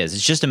really is,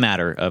 it's just a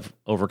matter of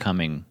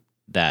overcoming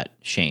that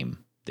shame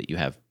that you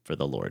have for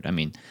the Lord. I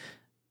mean,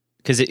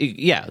 because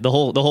the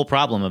whole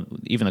problem of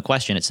even the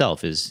question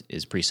itself is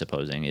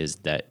presupposing is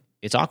that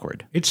it's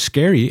awkward. It's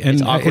scary, and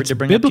it's awkward to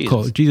bring biblical.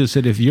 up Jesus. Jesus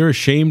said, "If you're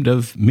ashamed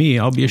of me,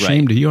 I'll be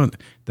ashamed of you."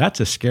 That's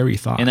a scary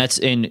thought.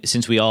 And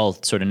since we all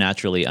sort of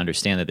naturally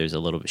understand that there's a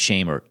little bit of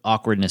shame or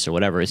awkwardness or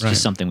whatever, it's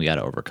just something we got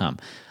to overcome.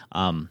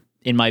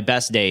 In my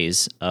best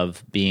days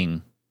of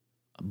being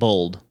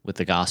bold with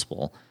the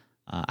gospel,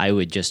 I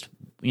would just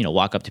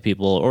walk up to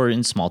people or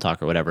in small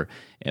talk or whatever,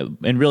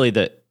 and really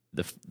the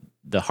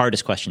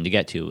hardest question to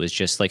get to was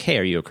just like, "Hey,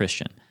 are you a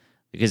Christian?"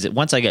 Because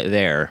once I get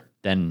there,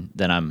 then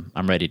I'm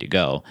ready to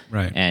go.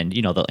 Right. And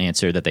they'll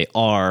answer that they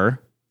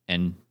are,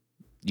 and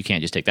you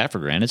can't just take that for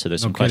granted. So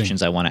there's some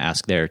questions I want to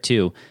ask there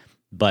too.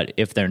 But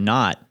if they're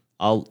not,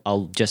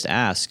 I'll just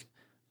ask,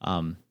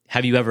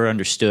 have you ever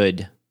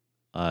understood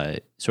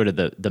sort of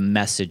the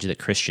message that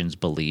Christians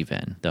believe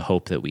in, the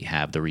hope that we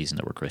have, the reason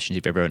that we're Christians?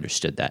 Have you ever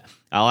understood that?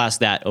 I'll ask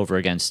that over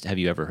against, have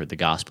you ever heard the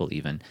gospel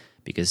even?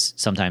 Because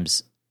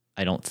sometimes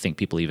I don't think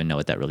people even know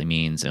what that really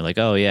means. They're like,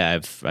 oh yeah,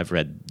 I've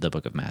read the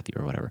book of Matthew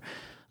or whatever.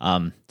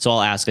 So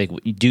I'll ask, like,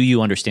 do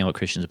you understand what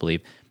Christians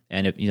believe?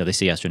 And if they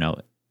say yes or no,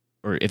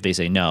 or if they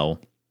say no,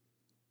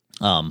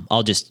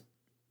 I'll just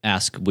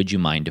ask, would you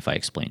mind if I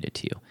explained it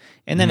to you?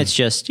 And then it's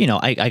just,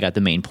 I got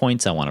the main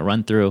points I want to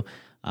run through,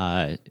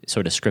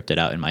 sort of script it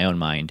out in my own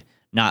mind,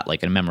 not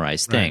like a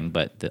memorized thing,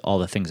 but all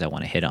the things I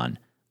want to hit on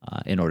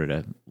in order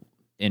to,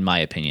 in my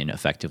opinion,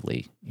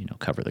 effectively,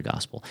 cover the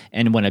gospel.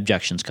 And when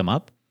objections come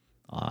up,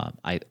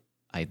 I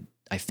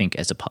think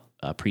as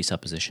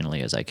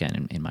presuppositionally as I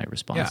can in my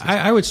responses.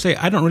 Yeah, I would say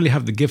I don't really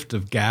have the gift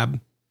of gab.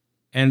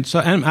 And so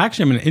I'm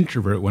an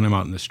introvert when I'm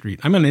out in the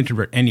street. I'm an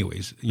introvert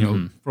anyways,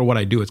 for what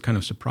I do. It's kind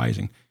of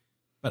surprising.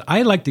 But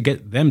I like to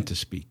get them to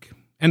speak.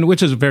 And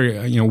which is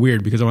very,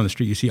 weird because I'm on the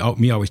street, you see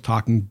me always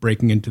talking,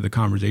 breaking into the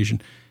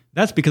conversation.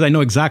 That's because I know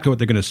exactly what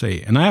they're going to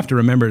say. And I have to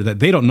remember that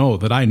they don't know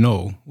that I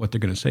know what they're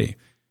going to say.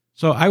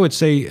 So I would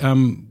say,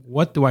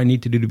 what do I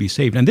need to do to be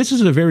saved? And this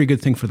is a very good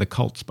thing for the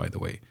cults, by the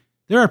way.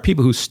 There are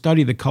people who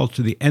study the cult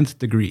to the nth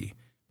degree.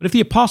 But if the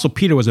Apostle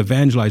Peter was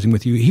evangelizing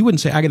with you, he wouldn't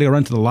say, I got to go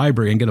run to the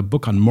library and get a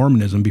book on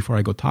Mormonism before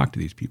I go talk to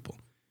these people.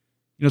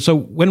 So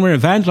when we're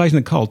evangelizing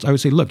the cults, I would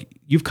say, look,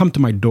 you've come to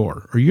my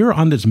door, or you're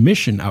on this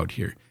mission out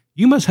here.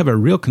 You must have a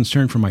real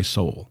concern for my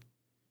soul.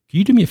 Can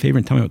you do me a favor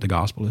and tell me what the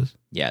gospel is?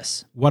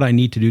 Yes. What I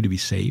need to do to be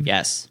saved?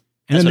 Yes.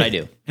 That's what I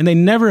do. And they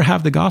never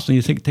have the gospel.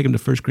 You take them to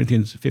 1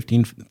 Corinthians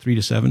 15,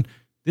 3-7.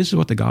 This is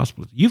what the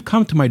gospel is. You've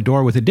come to my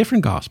door with a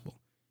different gospel.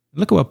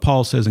 Look at what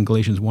Paul says in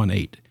Galatians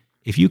 1:8.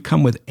 If you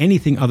come with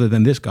anything other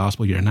than this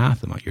gospel, you're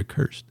anathema, you're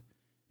cursed.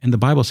 And the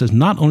Bible says,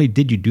 not only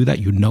did you do that,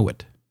 you know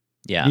it.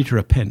 Yeah. You need to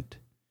repent.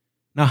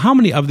 Now, how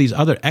many of these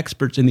other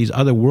experts in these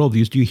other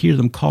worldviews do you hear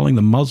them calling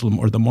the Muslim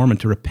or the Mormon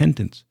to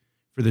repentance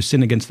for their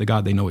sin against the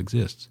God they know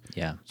exists?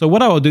 Yeah. So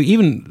what I will do,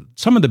 even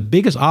some of the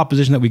biggest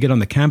opposition that we get on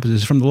the campus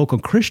is from the local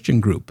Christian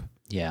group.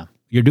 Yeah.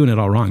 You're doing it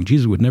all wrong.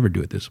 Jesus would never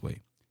do it this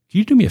way. Can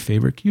you do me a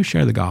favor? Can you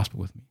share the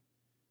gospel with me?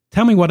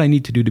 Tell me what I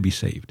need to do to be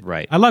saved.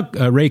 Right. I love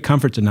Ray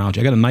Comfort's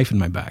analogy. I got a knife in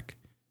my back.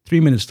 3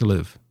 minutes to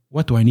live.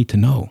 What do I need to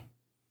know?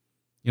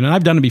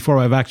 I've done it before.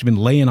 I've actually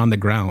been laying on the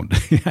ground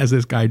as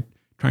this guy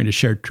trying to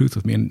share truth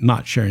with me and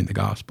not sharing the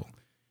gospel.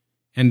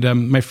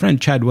 And my friend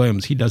Chad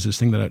Williams, he does this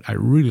thing that I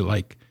really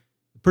like.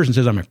 The person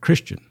says, I'm a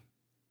Christian.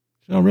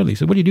 I said, oh, really? He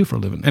said, what do you do for a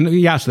living? And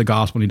he asks the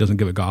gospel and he doesn't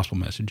give a gospel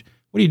message.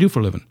 What do you do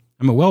for a living?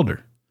 I'm a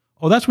welder.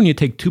 Oh, that's when you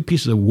take 2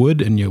 pieces of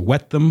wood and you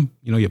wet them.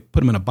 You put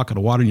them in a bucket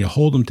of water and you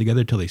hold them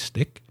together till they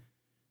stick.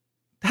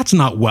 That's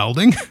not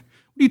welding. What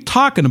are you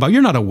talking about?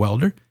 You're not a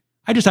welder.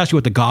 I just asked you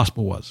what the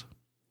gospel was.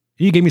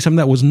 You gave me something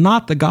that was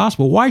not the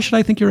gospel. Why should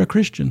I think you're a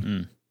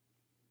Christian?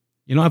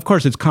 Of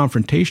course, it's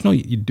confrontational.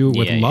 You do it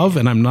with love,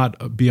 and I'm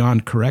not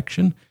beyond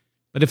correction.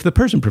 But if the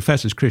person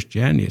professes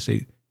Christianity, I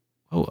say,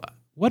 oh,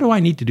 what do I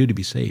need to do to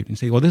be saved? And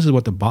say, well, this is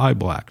what the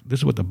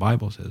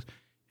Bible says.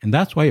 And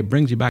that's why it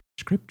brings you back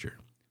to Scripture.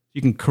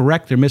 You can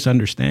correct their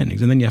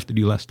misunderstandings, and then you have to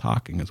do less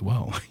talking as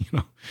well.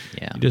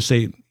 Yeah. You just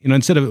say,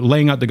 instead of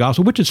laying out the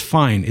gospel, which is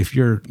fine if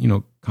you're,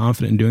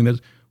 confident in doing this,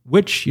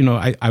 which,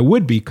 I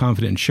would be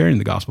confident in sharing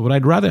the gospel, but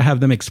I'd rather have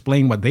them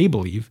explain what they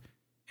believe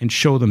and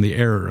show them the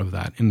error of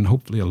that in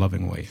hopefully a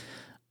loving way.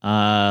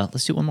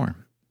 Let's do one more.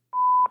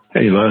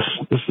 Hey, Les.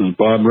 This is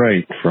Bob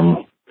Wright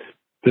from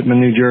Pittman,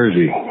 New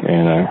Jersey.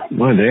 And I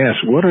wanted to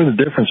ask, what are the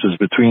differences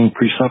between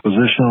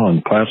presuppositional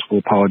and classical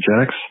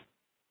apologetics?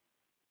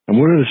 And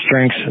what are the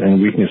strengths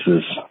and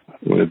weaknesses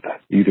with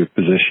either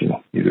position,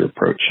 either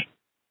approach?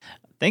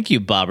 Thank you,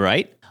 Bob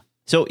Wright.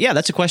 So, yeah,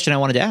 that's a question I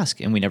wanted to ask,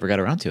 and we never got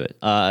around to it.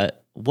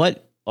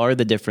 What are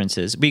the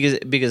differences?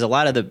 Because a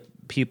lot of the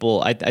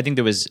people, I think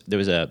there was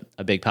a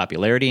big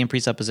popularity in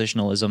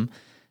presuppositionalism,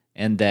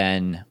 and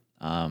then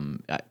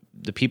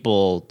the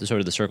people,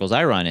 the circles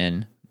I run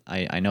in,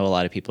 I know a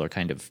lot of people are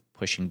kind of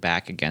pushing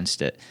back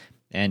against it,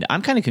 and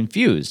I'm kind of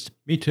confused.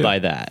 Me too. By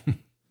that.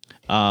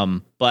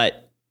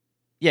 But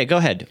yeah, go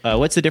ahead.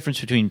 What's the difference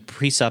between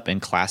presup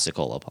and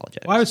classical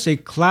apologetics? Well, I would say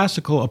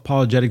classical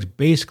apologetics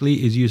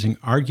basically is using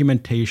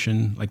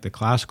argumentation, like the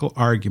classical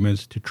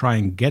arguments, to try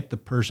and get the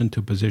person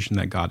to a position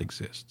that God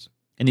exists.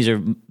 And these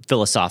are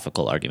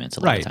philosophical arguments a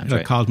lot of times,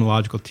 right?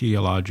 Cosmological,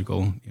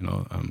 teleological,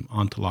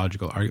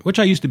 ontological arguments, which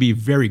I used to be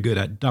very good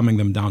at dumbing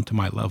them down to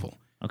my level.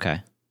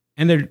 Okay.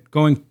 And they're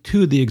going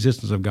to the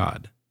existence of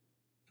God.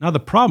 Now,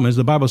 the problem is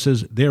the Bible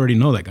says they already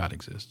know that God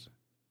exists.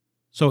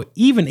 So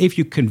even if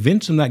you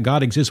convince them that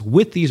God exists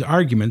with these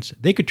arguments,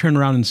 they could turn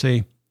around and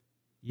say,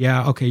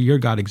 yeah, okay, your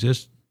God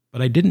exists,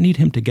 but I didn't need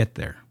him to get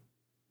there.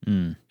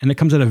 And it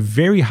comes at a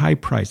very high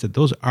price, that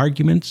those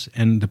arguments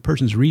and the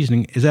person's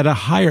reasoning is at a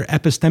higher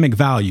epistemic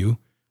value,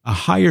 a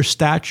higher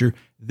stature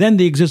than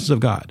the existence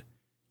of God.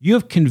 You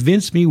have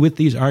convinced me with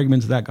these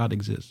arguments that God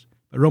exists.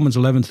 But Romans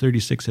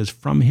 11:36 says,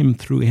 from him,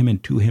 through him,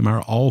 and to him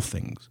are all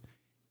things.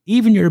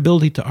 Even your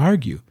ability to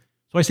argue.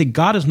 So I say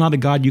God is not a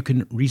God you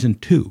can reason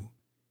to.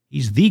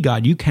 He's the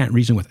God you can't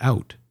reason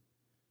without.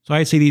 So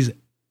I say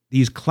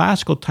these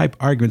classical type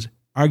arguments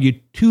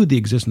argue to the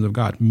existence of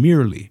God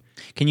merely.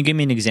 Can you give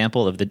me an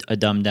example of a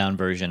dumbed down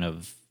version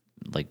of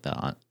like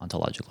the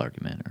ontological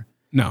argument? Or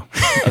no.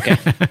 Okay.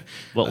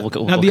 Well,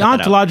 now the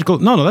ontological.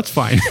 No, that's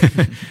fine.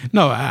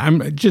 No,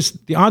 I'm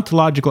just the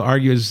ontological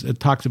argument. It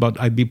talks about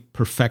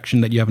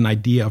perfection, that you have an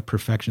idea of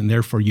perfection,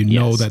 therefore you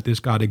know that this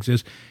God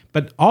exists.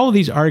 But all of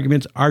these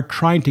arguments are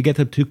trying to get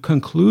them to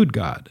conclude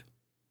God,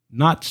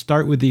 not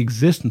start with the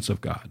existence of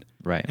God.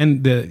 Right.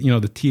 And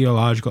the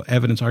teleological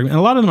evidence argument, and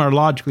a lot of them are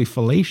logically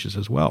fallacious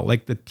as well.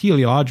 Like the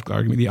teleological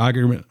argument, the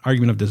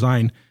argument of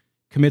design,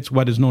 commits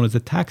what is known as the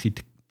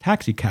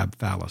taxi cab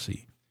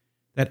fallacy.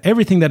 That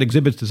everything that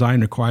exhibits design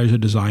requires a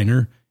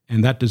designer,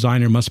 and that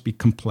designer must be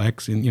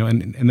complex, and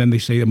then they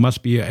say it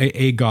must be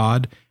a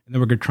God, and then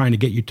we're trying to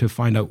get you to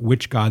find out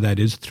which God that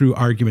is through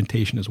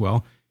argumentation as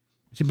well.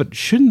 I say, but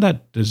shouldn't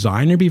that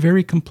designer be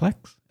very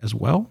complex as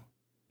well?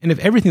 And if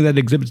everything that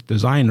exhibits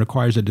design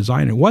requires a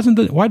designer, why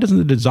doesn't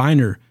the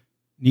designer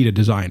need a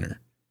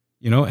designer?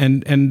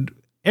 And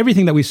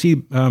everything that we see.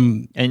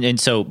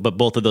 But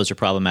both of those are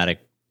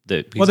problematic.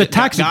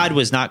 God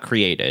was not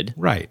created,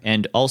 right?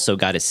 And also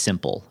God is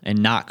simple and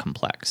not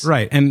complex,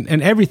 right? And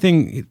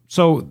everything.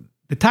 So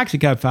the taxi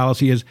cab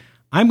fallacy is,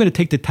 I'm going to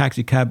take the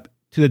taxi cab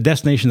to the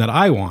destination that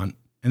I want,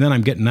 and then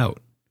I'm getting out.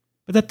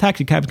 But that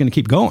taxi cab is going to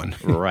keep going.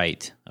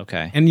 Right.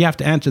 Okay. And you have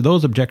to answer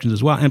those objections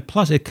as well. And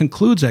plus, it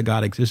concludes that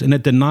God exists, and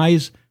it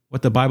denies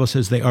what the Bible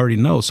says they already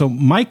know. So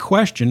my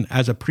question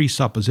as a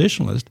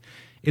presuppositionalist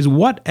is,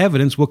 what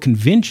evidence will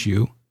convince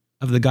you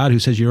of the God who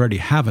says you already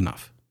have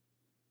enough?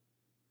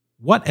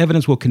 What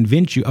evidence will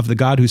convince you of the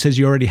God who says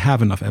you already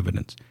have enough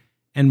evidence?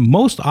 And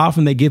most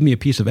often they give me a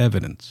piece of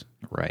evidence.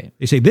 Right.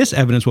 They say, this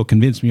evidence will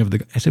convince me of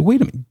the... I say, wait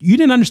a minute, you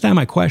didn't understand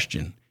my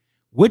question.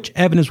 Which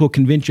evidence will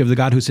convince you of the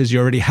God who says you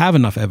already have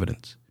enough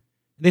evidence?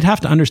 They'd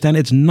have to understand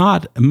it's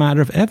not a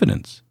matter of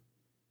evidence.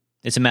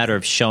 It's a matter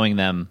of showing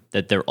them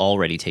that they're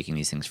already taking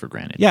these things for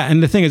granted. Yeah,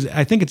 and the thing is,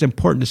 I think it's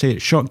important to say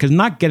it, because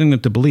not getting them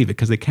to believe it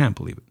because they can't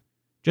believe it.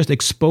 Just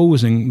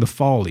exposing the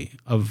folly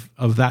of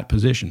that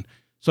position.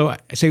 So I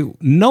say,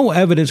 no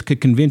evidence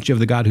could convince you of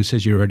the God who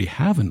says you already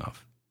have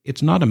enough.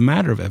 It's not a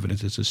matter of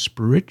evidence. It's a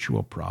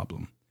spiritual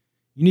problem.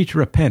 You need to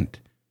repent.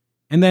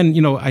 And then,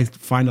 I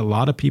find a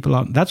lot of people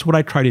out. That's what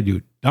I try to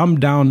do. Dumb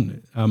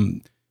down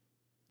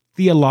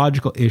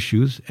theological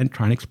issues and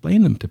try and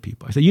explain them to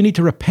people. I say, you need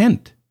to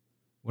repent.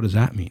 What does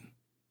that mean?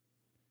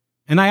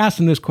 And I ask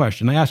them this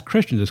question. I ask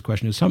Christians this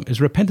question.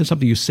 Is repentance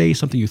something you say,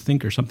 something you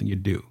think, or something you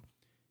do?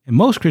 And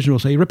most Christians will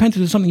say,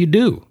 repentance is something you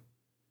do.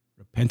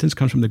 Repentance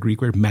comes from the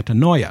Greek word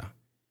metanoia,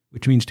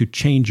 which means to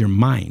change your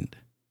mind.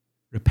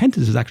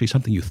 Repentance is actually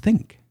something you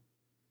think.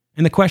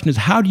 And the question is,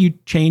 how do you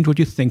change what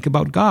you think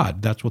about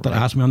God? That's what they'll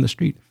ask me on the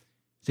street.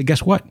 I say,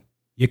 guess what?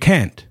 You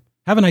can't.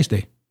 Have a nice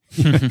day.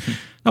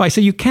 No, I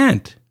say, you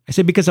can't. I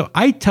say, because if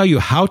I tell you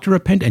how to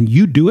repent and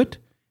you do it,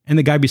 and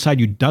the guy beside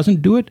you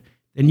doesn't do it,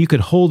 then you could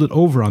hold it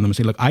over on them and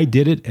say, look, I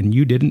did it and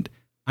you didn't.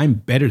 I'm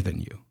better than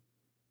you.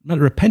 But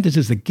repentance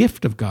is the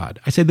gift of God.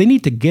 I say they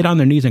need to get on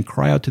their knees and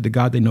cry out to the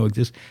God they know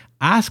exists.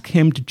 Ask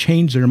him to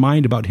change their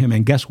mind about him.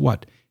 And guess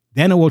what?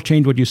 Then it will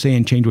change what you say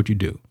and change what you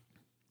do.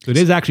 So it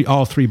is actually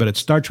all three, but it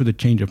starts with a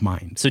change of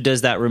mind. So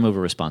does that remove a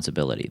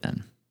responsibility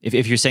then?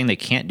 If you're saying they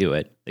can't do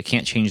it, they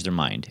can't change their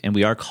mind, and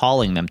we are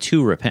calling them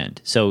to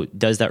repent, so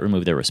does that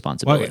remove their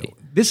responsibility?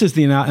 Well, this is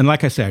and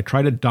like I say, I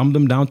try to dumb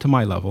them down to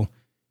my level,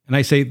 and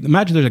I say,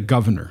 imagine there's a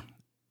governor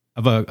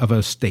of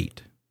a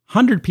state.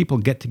 100 people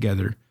get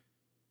together,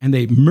 and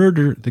they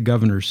murder the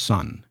governor's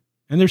son,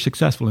 and they're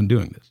successful in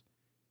doing this.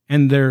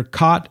 And they're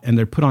caught, and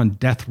they're put on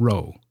death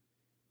row.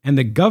 And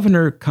the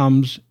governor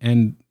comes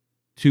and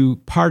to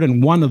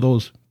pardon one of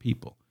those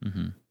people.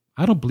 Mm-hmm.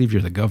 I don't believe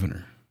you're the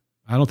governor.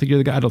 I don't think you're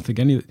the guy. I don't think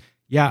any.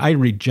 Yeah, I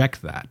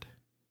reject that,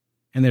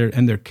 and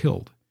they're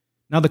killed.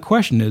 Now the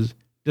question is,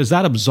 does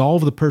that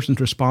absolve the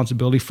person's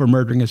responsibility for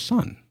murdering his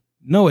son?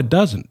 No, it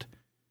doesn't.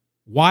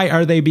 Why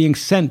are they being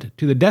sent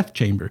to the death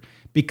chamber?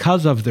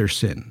 Because of their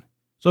sin.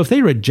 So if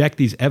they reject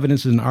these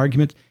evidences and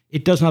arguments,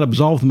 it does not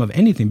absolve them of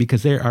anything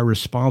because they are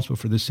responsible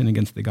for the sin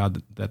against the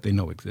God that they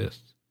know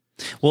exists.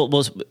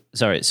 Well,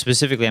 sorry.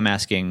 Specifically, I'm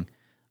asking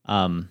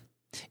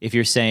if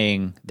you're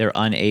saying they're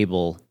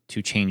unable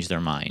to change their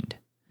mind.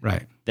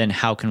 Right. Then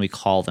how can we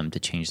call them to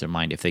change their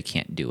mind if they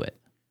can't do it?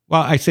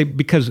 Well, I say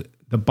because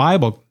the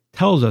Bible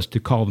tells us to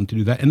call them to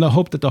do that in the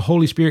hope that the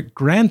Holy Spirit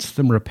grants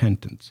them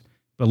repentance.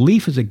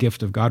 Belief is a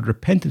gift of God.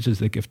 Repentance is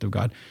the gift of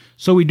God.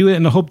 So we do it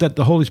in the hope that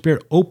the Holy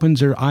Spirit opens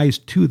their eyes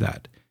to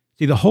that.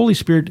 See, the Holy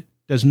Spirit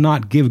does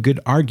not give good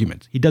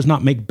arguments. He does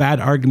not make bad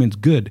arguments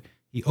good.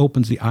 He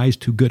opens the eyes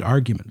to good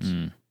arguments.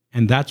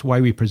 And that's why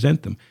we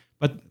present them.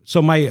 But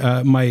so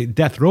my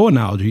death row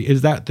analogy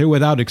is that they're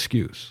without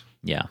excuse.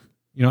 Yeah.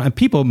 And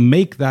people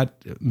make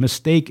that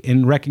mistake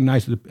and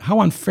recognize how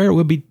unfair it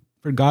would be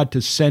for God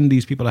to send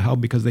these people to hell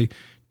because they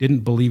didn't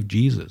believe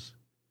Jesus.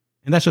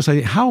 And that's just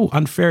like how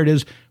unfair it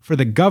is for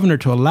the governor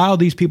to allow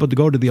these people to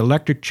go to the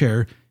electric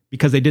chair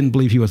because they didn't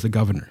believe he was the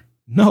governor.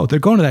 No, they're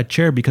going to that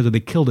chair because they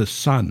killed his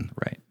son.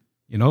 Right.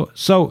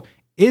 So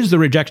is the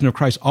rejection of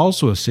Christ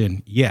also a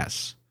sin?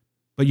 Yes.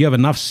 But you have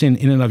enough sin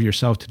in and of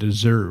yourself to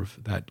deserve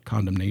that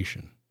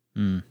condemnation.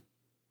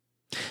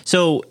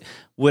 So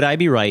would I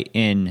be right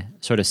in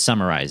sort of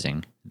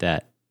summarizing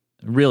that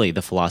really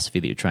the philosophy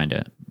that you're trying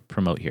to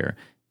promote here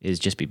is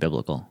just be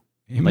biblical?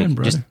 Amen,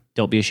 brother. Just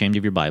don't be ashamed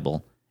of your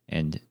Bible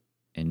and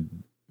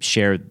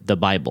share the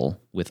Bible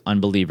with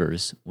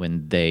unbelievers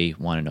when they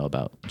want to know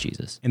about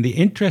Jesus. And the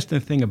interesting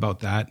thing about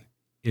that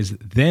is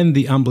then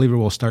the unbeliever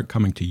will start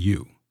coming to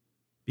you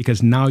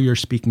because now you're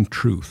speaking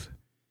truth.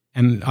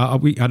 And I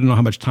don't know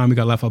how much time we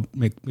got left. I'll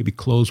maybe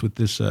close with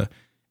this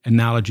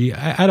analogy. I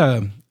had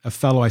a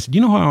fellow, I said,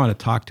 you know who I want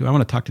to talk to? I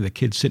want to talk to the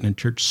kid sitting in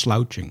church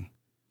slouching,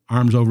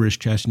 arms over his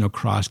chest,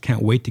 crossed,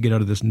 can't wait to get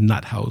out of this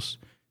nut house,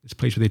 this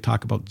place where they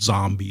talk about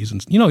zombies.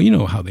 And you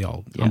know how they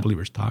all,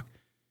 unbelievers talk.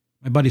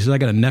 My buddy says, I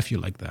got a nephew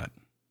like that,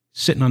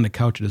 sitting on the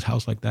couch at his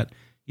house like that.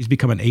 He's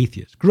become an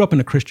atheist, grew up in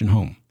a Christian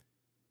home.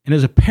 And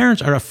his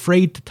parents are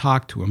afraid to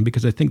talk to him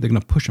because they think they're going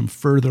to push him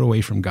further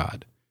away from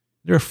God.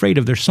 They're afraid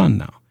of their son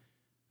now.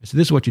 I said,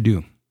 this is what you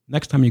do.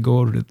 Next time you go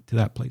over to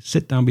that place,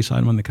 sit down beside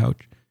him on the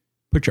couch,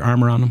 put your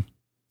arm around him.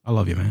 I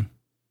love you, man.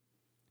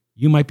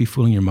 You might be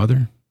fooling your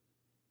mother.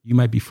 You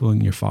might be fooling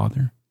your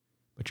father,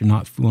 but you're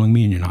not fooling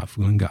me and you're not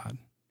fooling God.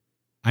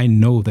 I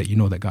know that you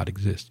know that God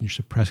exists and you're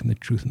suppressing the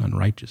truth and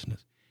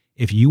unrighteousness.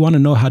 If you want to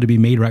know how to be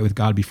made right with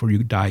God before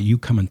you die, you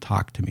come and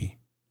talk to me.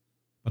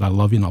 But I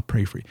love you and I'll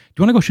pray for you. Do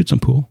you want to go shoot some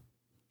pool?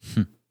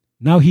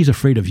 Now he's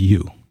afraid of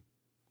you.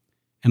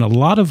 And a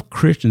lot of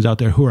Christians out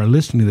there who are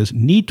listening to this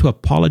need to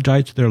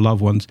apologize to their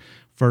loved ones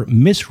for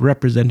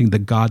misrepresenting the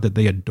God that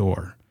they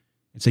adore.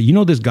 And say,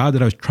 this God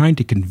that I was trying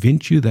to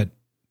convince you that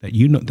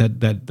you know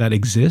that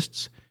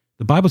exists?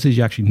 The Bible says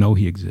you actually know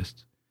he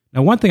exists.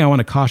 Now, one thing I want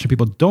to caution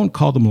people, don't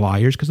call them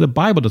liars because the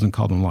Bible doesn't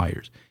call them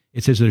liars.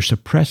 It says they're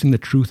suppressing the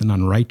truth and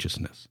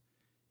unrighteousness.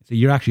 So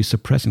you're actually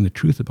suppressing the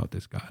truth about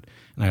this God.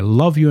 And I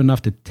love you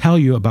enough to tell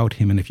you about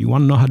him. And if you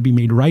want to know how to be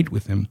made right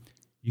with him,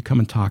 you come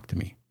and talk to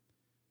me.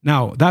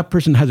 Now, that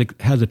person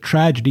has a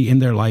tragedy in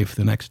their life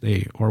the next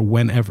day or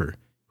whenever.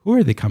 Who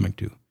are they coming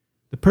to?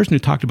 The person who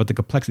talked about the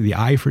complexity of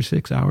the eye for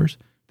 6 hours?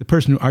 The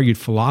person who argued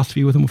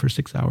philosophy with him for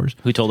 6 hours?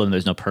 Who told him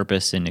there's no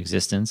purpose in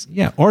existence?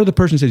 Yeah, or the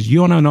person who says, you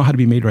want to know how to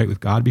be made right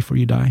with God before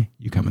you die?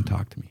 You come and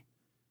talk to me.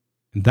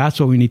 And that's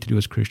what we need to do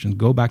as Christians.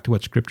 Go back to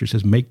what Scripture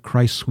says, make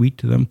Christ sweet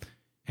to them.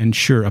 And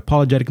sure,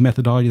 apologetic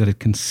methodology that is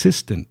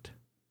consistent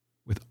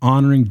with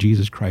honoring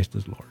Jesus Christ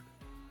as Lord.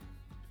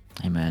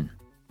 Amen.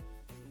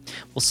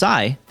 Well,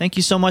 Cy, thank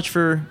you so much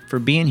for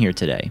being here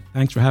today.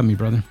 Thanks for having me,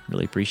 brother.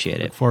 Really appreciate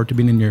it. Look forward to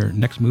being in your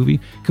next movie.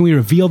 Can we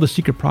reveal the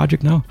secret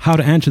project now? How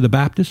to Answer the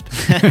Baptist?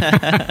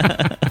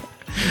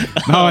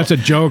 No, it's a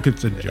joke.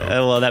 It's a joke.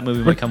 Well, that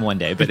movie might come one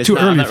day, but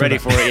I'm not ready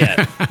for it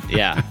yet.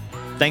 Yeah.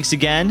 Thanks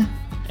again.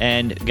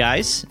 And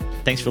guys,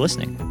 thanks for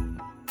listening.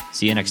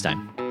 See you next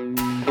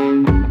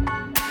time.